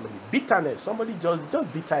in family. Bitterness. Somebody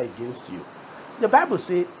just bitter against you. The Bible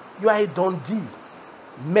says you are a dundee.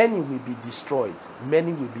 Many will be destroyed.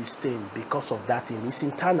 Many will be stained because of that thing. It's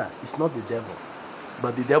internal. It's not the devil.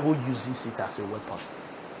 But the devil uses it as a weapon.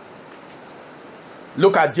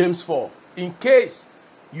 Look at James 4. In case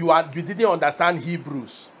you didn't understand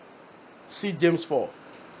Hebrews, see James 4.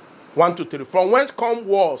 1-3. From whence come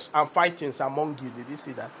wars and fightings among you? Did you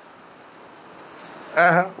see that?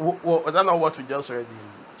 Was that not what we just read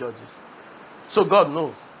in Judges? So God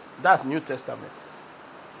knows. That's New Testament.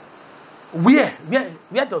 Where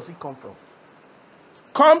does it come from?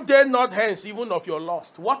 Come they not hence even of your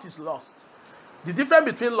lust. What is lust? The difference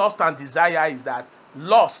between lust and desire is that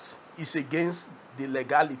lust is against the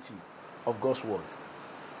legality of God's word.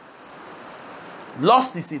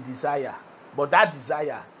 Lust is a desire, but that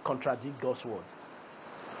desire contradicts God's word.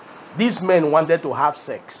 These men wanted to have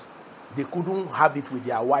sex. They couldn't have it with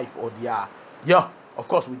their wife or of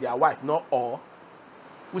course with their wife, not all.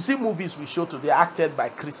 We see movies we show today acted by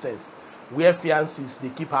Christians where fiancés, they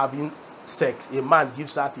keep having sex. A man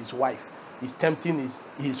gives out his wife. He's tempting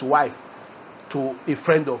his wife to a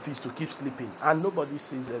friend of his to keep sleeping. And nobody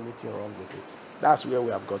sees anything wrong with it. That's where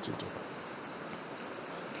we have gotten to.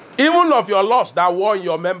 Even of your lust that war in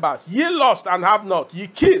your members, ye lust and have not, ye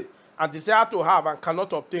kill and desire to have and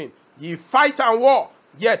cannot obtain. Ye fight and war,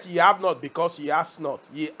 yet ye have not because ye ask not.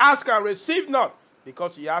 Ye ask and receive not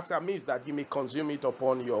because ye ask amiss that ye may consume it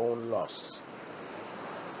upon your own lusts.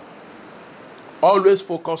 Always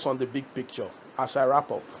focus on the big picture as I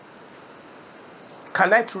wrap up.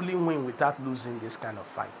 Can I truly win without losing this kind of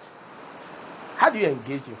fight? How do you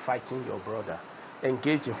engage in fighting your brother?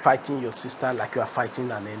 Engage in fighting your sister like you are fighting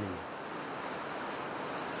an enemy.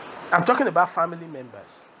 I'm talking about family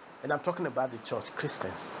members. And I'm talking about the church,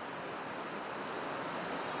 Christians.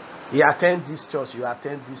 You attend this church, you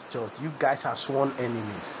attend this church. You guys are sworn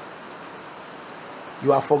enemies.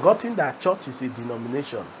 You have forgotten that church is a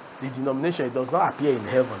denomination. The denomination, it does not appear in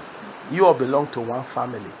heaven. You all belong to one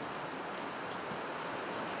family.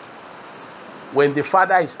 When the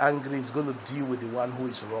father is angry, he's going to deal with the one who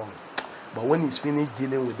is wrong. But when he's finished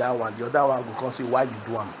dealing with that one, the other one will come say, why you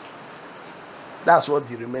do him? That's what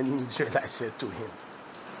the remaining Israelites said to him.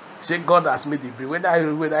 Say, God has made a breach. When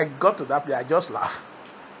I got to that place, I just laughed.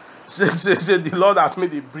 Say, the Lord has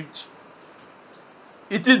made a breach.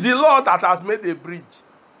 It is the Lord that has made a breach.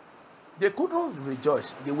 They couldn't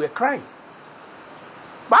rejoice. They were crying.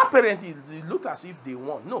 But apparently, it looked as if they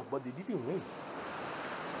won. No, but they didn't win.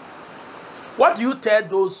 What do you tell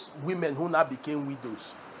those women who now became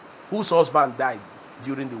widows, whose husband died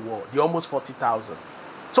during the war? They're almost 40,000.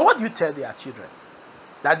 So what do you tell their children?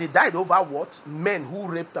 That they died over what? Men who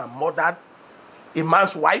raped and murdered a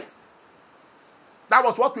man's wife? That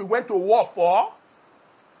was what we went to war for?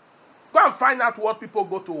 Go and find out what people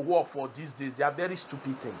go to war for these days. They are very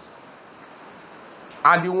stupid things.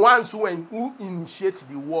 And the ones who initiate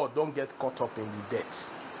the war don't get caught up in the deaths.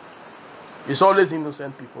 It's always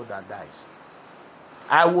innocent people that dies.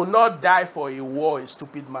 I will not die for a war a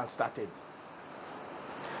stupid man started.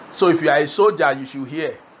 So if you are a soldier, you should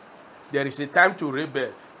hear. There is a time to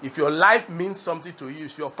rebel. If your life means something to you,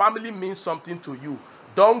 if your family means something to you,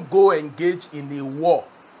 don't go engage in a war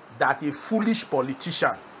that a foolish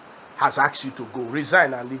politician has asked you to go.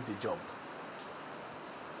 Resign and leave the job.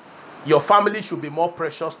 Your family should be more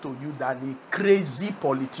precious to you than a crazy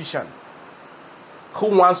politician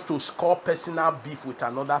who wants to score personal beef with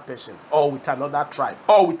another person or with another tribe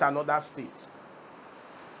or with another state.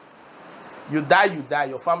 You die,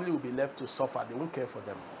 your family will be left to suffer. They won't care for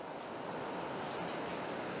them.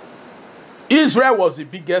 Israel was the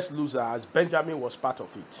biggest loser, as Benjamin was part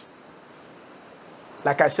of it.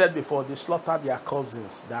 Like I said before, they slaughtered their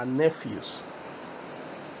cousins, their nephews.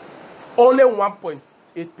 Only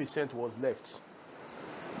 1.8% was left.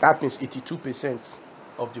 That means 82%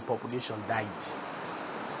 of the population died.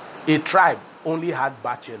 A tribe only had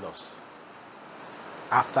bachelors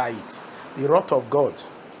after it. The wrath of God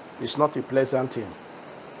is not a pleasant thing.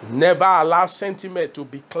 Never allow sentiment to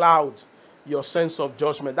becloud your sense of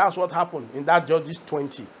judgment. That's what happened in that Judges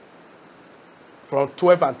 20 from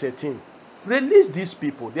 12 and 13. Release these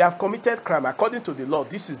people. They have committed crime. According to the law,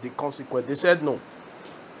 this is the consequence. They said no.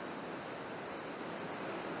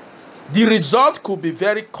 The result could be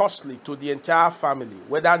very costly to the entire family,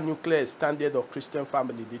 whether nuclear, standard, or Christian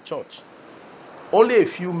family, the church. Only a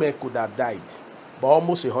few men could have died, but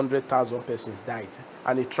almost 100,000 persons died,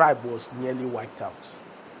 and a tribe was nearly wiped out.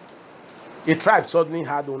 A tribe suddenly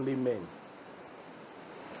had only men.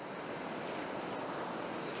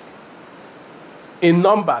 In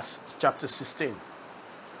Numbers chapter 16,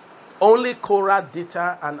 only Korah,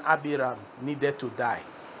 Dathan, and Abiram needed to die.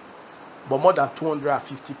 But more than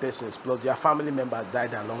 250 persons plus their family members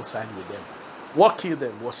died alongside with them. What killed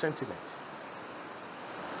them was sentiment.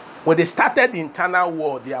 When they started the internal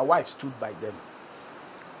war, their wives stood by them.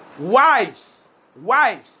 Wives,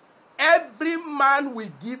 every man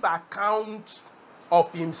will give account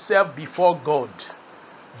of himself before God.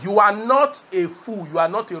 You are not a fool. You are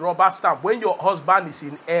not a rubber stamp. When your husband is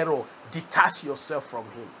in error, detach yourself from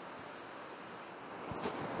him.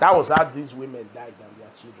 That was how these women died and their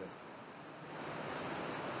children.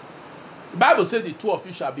 The Bible said the two of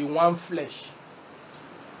you shall be one flesh.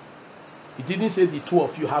 It didn't say the two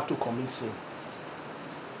of you have to commit sin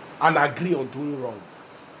and agree on doing wrong.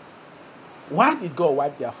 Why did God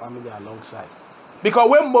wipe their family alongside? Because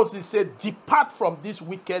when Moses said, depart from these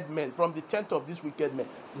wicked men, from the tent of these wicked men,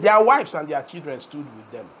 their wives and their children stood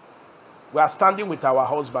with them. We are standing with our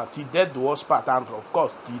husband till death do us part, and of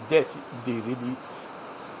course, till death they really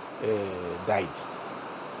died.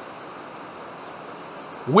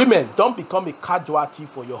 Women, don't become a casualty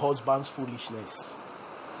for your husband's foolishness.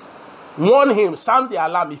 Warn him, sound the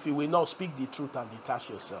alarm if you will not speak the truth and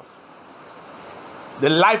detach yourself. The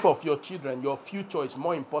life of your children, your future is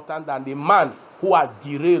more important than the man who has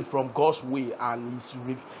derailed from God's way and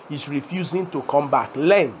is refusing to come back.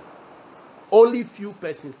 Learn. Only few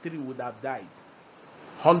persons, 3 would have died.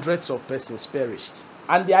 Hundreds of persons perished.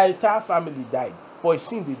 And their entire family died for a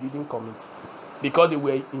sin they didn't commit. Because they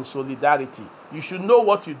were in solidarity. You should know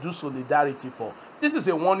what you do solidarity for. This is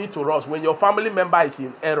a warning to us when your family member is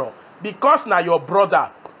in error. Because now your brother,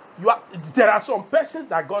 there are some persons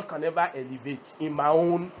that God can never elevate in my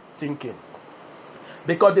own thinking.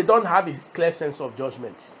 Because they don't have a clear sense of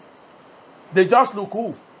judgment. They just look,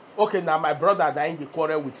 okay, now my brother dying the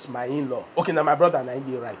quarrel with my in-law. Okay, now my brother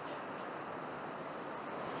dying the right.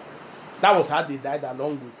 That was how they died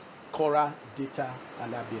along with Korah, Dathan,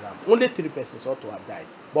 and Abiram. Only 3 persons ought to have died.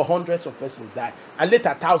 But hundreds of persons died. And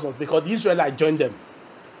later thousands because the Israelites joined them.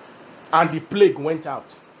 And the plague went out.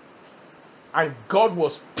 And God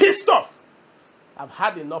was pissed off. I've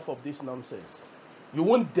had enough of this nonsense. You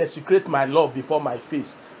won't desecrate my law before my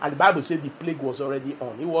face. And the Bible said the plague was already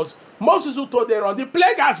on. It was Moses who told them, the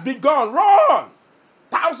plague has begun. Run!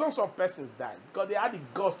 Thousands of persons died. Because they had the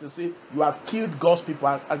guts to say, you have killed God's people.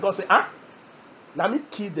 And God said, now me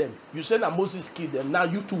kill them. You said that Moses killed them. Now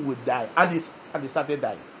you too will die. And they started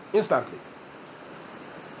dying. Instantly.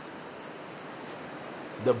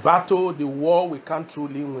 The battle, the war, we can't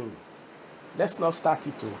truly win. Let's not start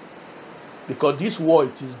it too. Because this war,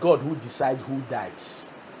 it is God who decides who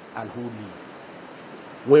dies and who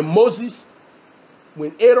lives.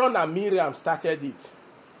 When Aaron and Miriam started it,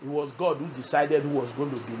 it was God who decided who was going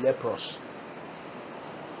to be leprous.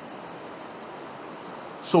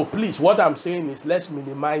 So please, what I'm saying is let's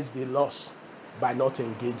minimize the loss by not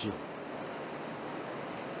engaging.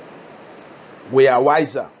 We are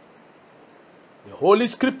wiser. The Holy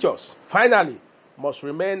Scriptures, finally, must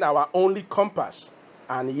remain our only compass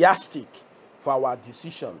and yardstick for our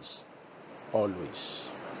decisions always.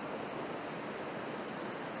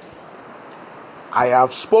 I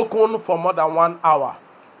have spoken for more than 1 hour.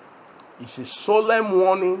 It's a solemn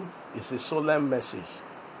warning. It's a solemn message.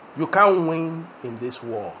 You can't win in this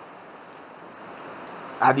war.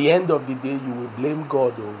 At the end of the day, you will blame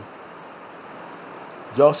God.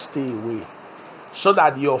 Just stay away so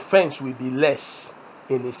that the offense will be less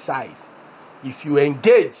in his side. If you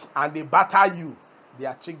engage and they batter you, they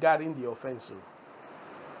are triggering the offense.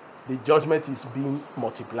 The judgment is being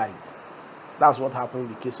multiplied. That's what happened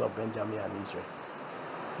in the case of Benjamin and Israel.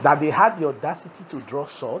 That they had the audacity to draw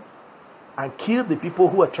sword and kill the people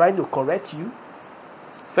who are trying to correct you.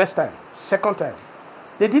 First time, second time,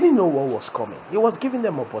 they didn't know what was coming. He was giving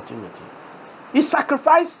them opportunity. He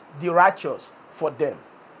sacrificed the righteous for them.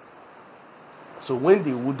 So when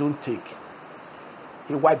they wouldn't take,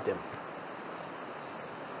 he wiped them.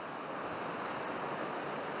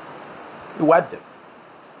 He wiped them.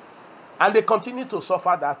 And they continued to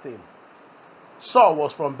suffer that thing. Saul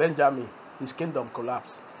was from Benjamin. His kingdom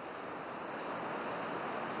collapsed.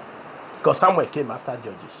 Because Samuel came after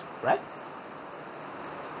Judges, right?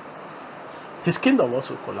 His kingdom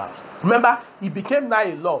also collapsed. Remember, he became now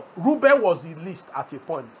a law. Reuben was the least at a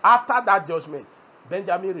point. After that judgment,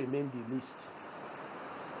 Benjamin remained the least.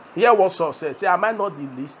 Hear what Saul said. Say, am I not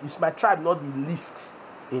the least? Is my tribe not the least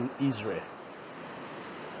in Israel?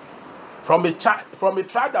 From a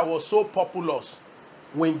tribe that was so populous,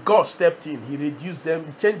 when God stepped in, he reduced them,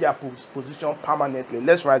 he changed their position permanently.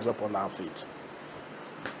 Let's rise up on our feet.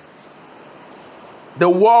 The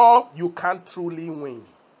war you can't truly win.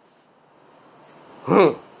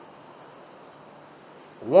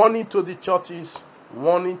 Warning to the churches,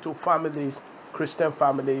 warning to families, Christian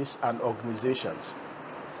families and organizations.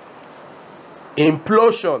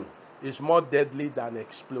 Implosion is more deadly than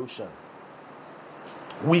explosion.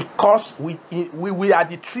 We are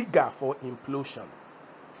the trigger for implosion.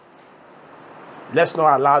 Let's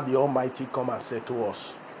not allow the Almighty come and say to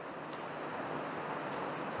us,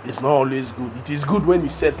 it's not always good. It is good when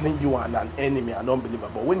he's settling you and an enemy, an unbeliever.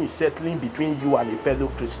 But when he's settling between you and a fellow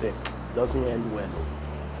Christian, it doesn't end well.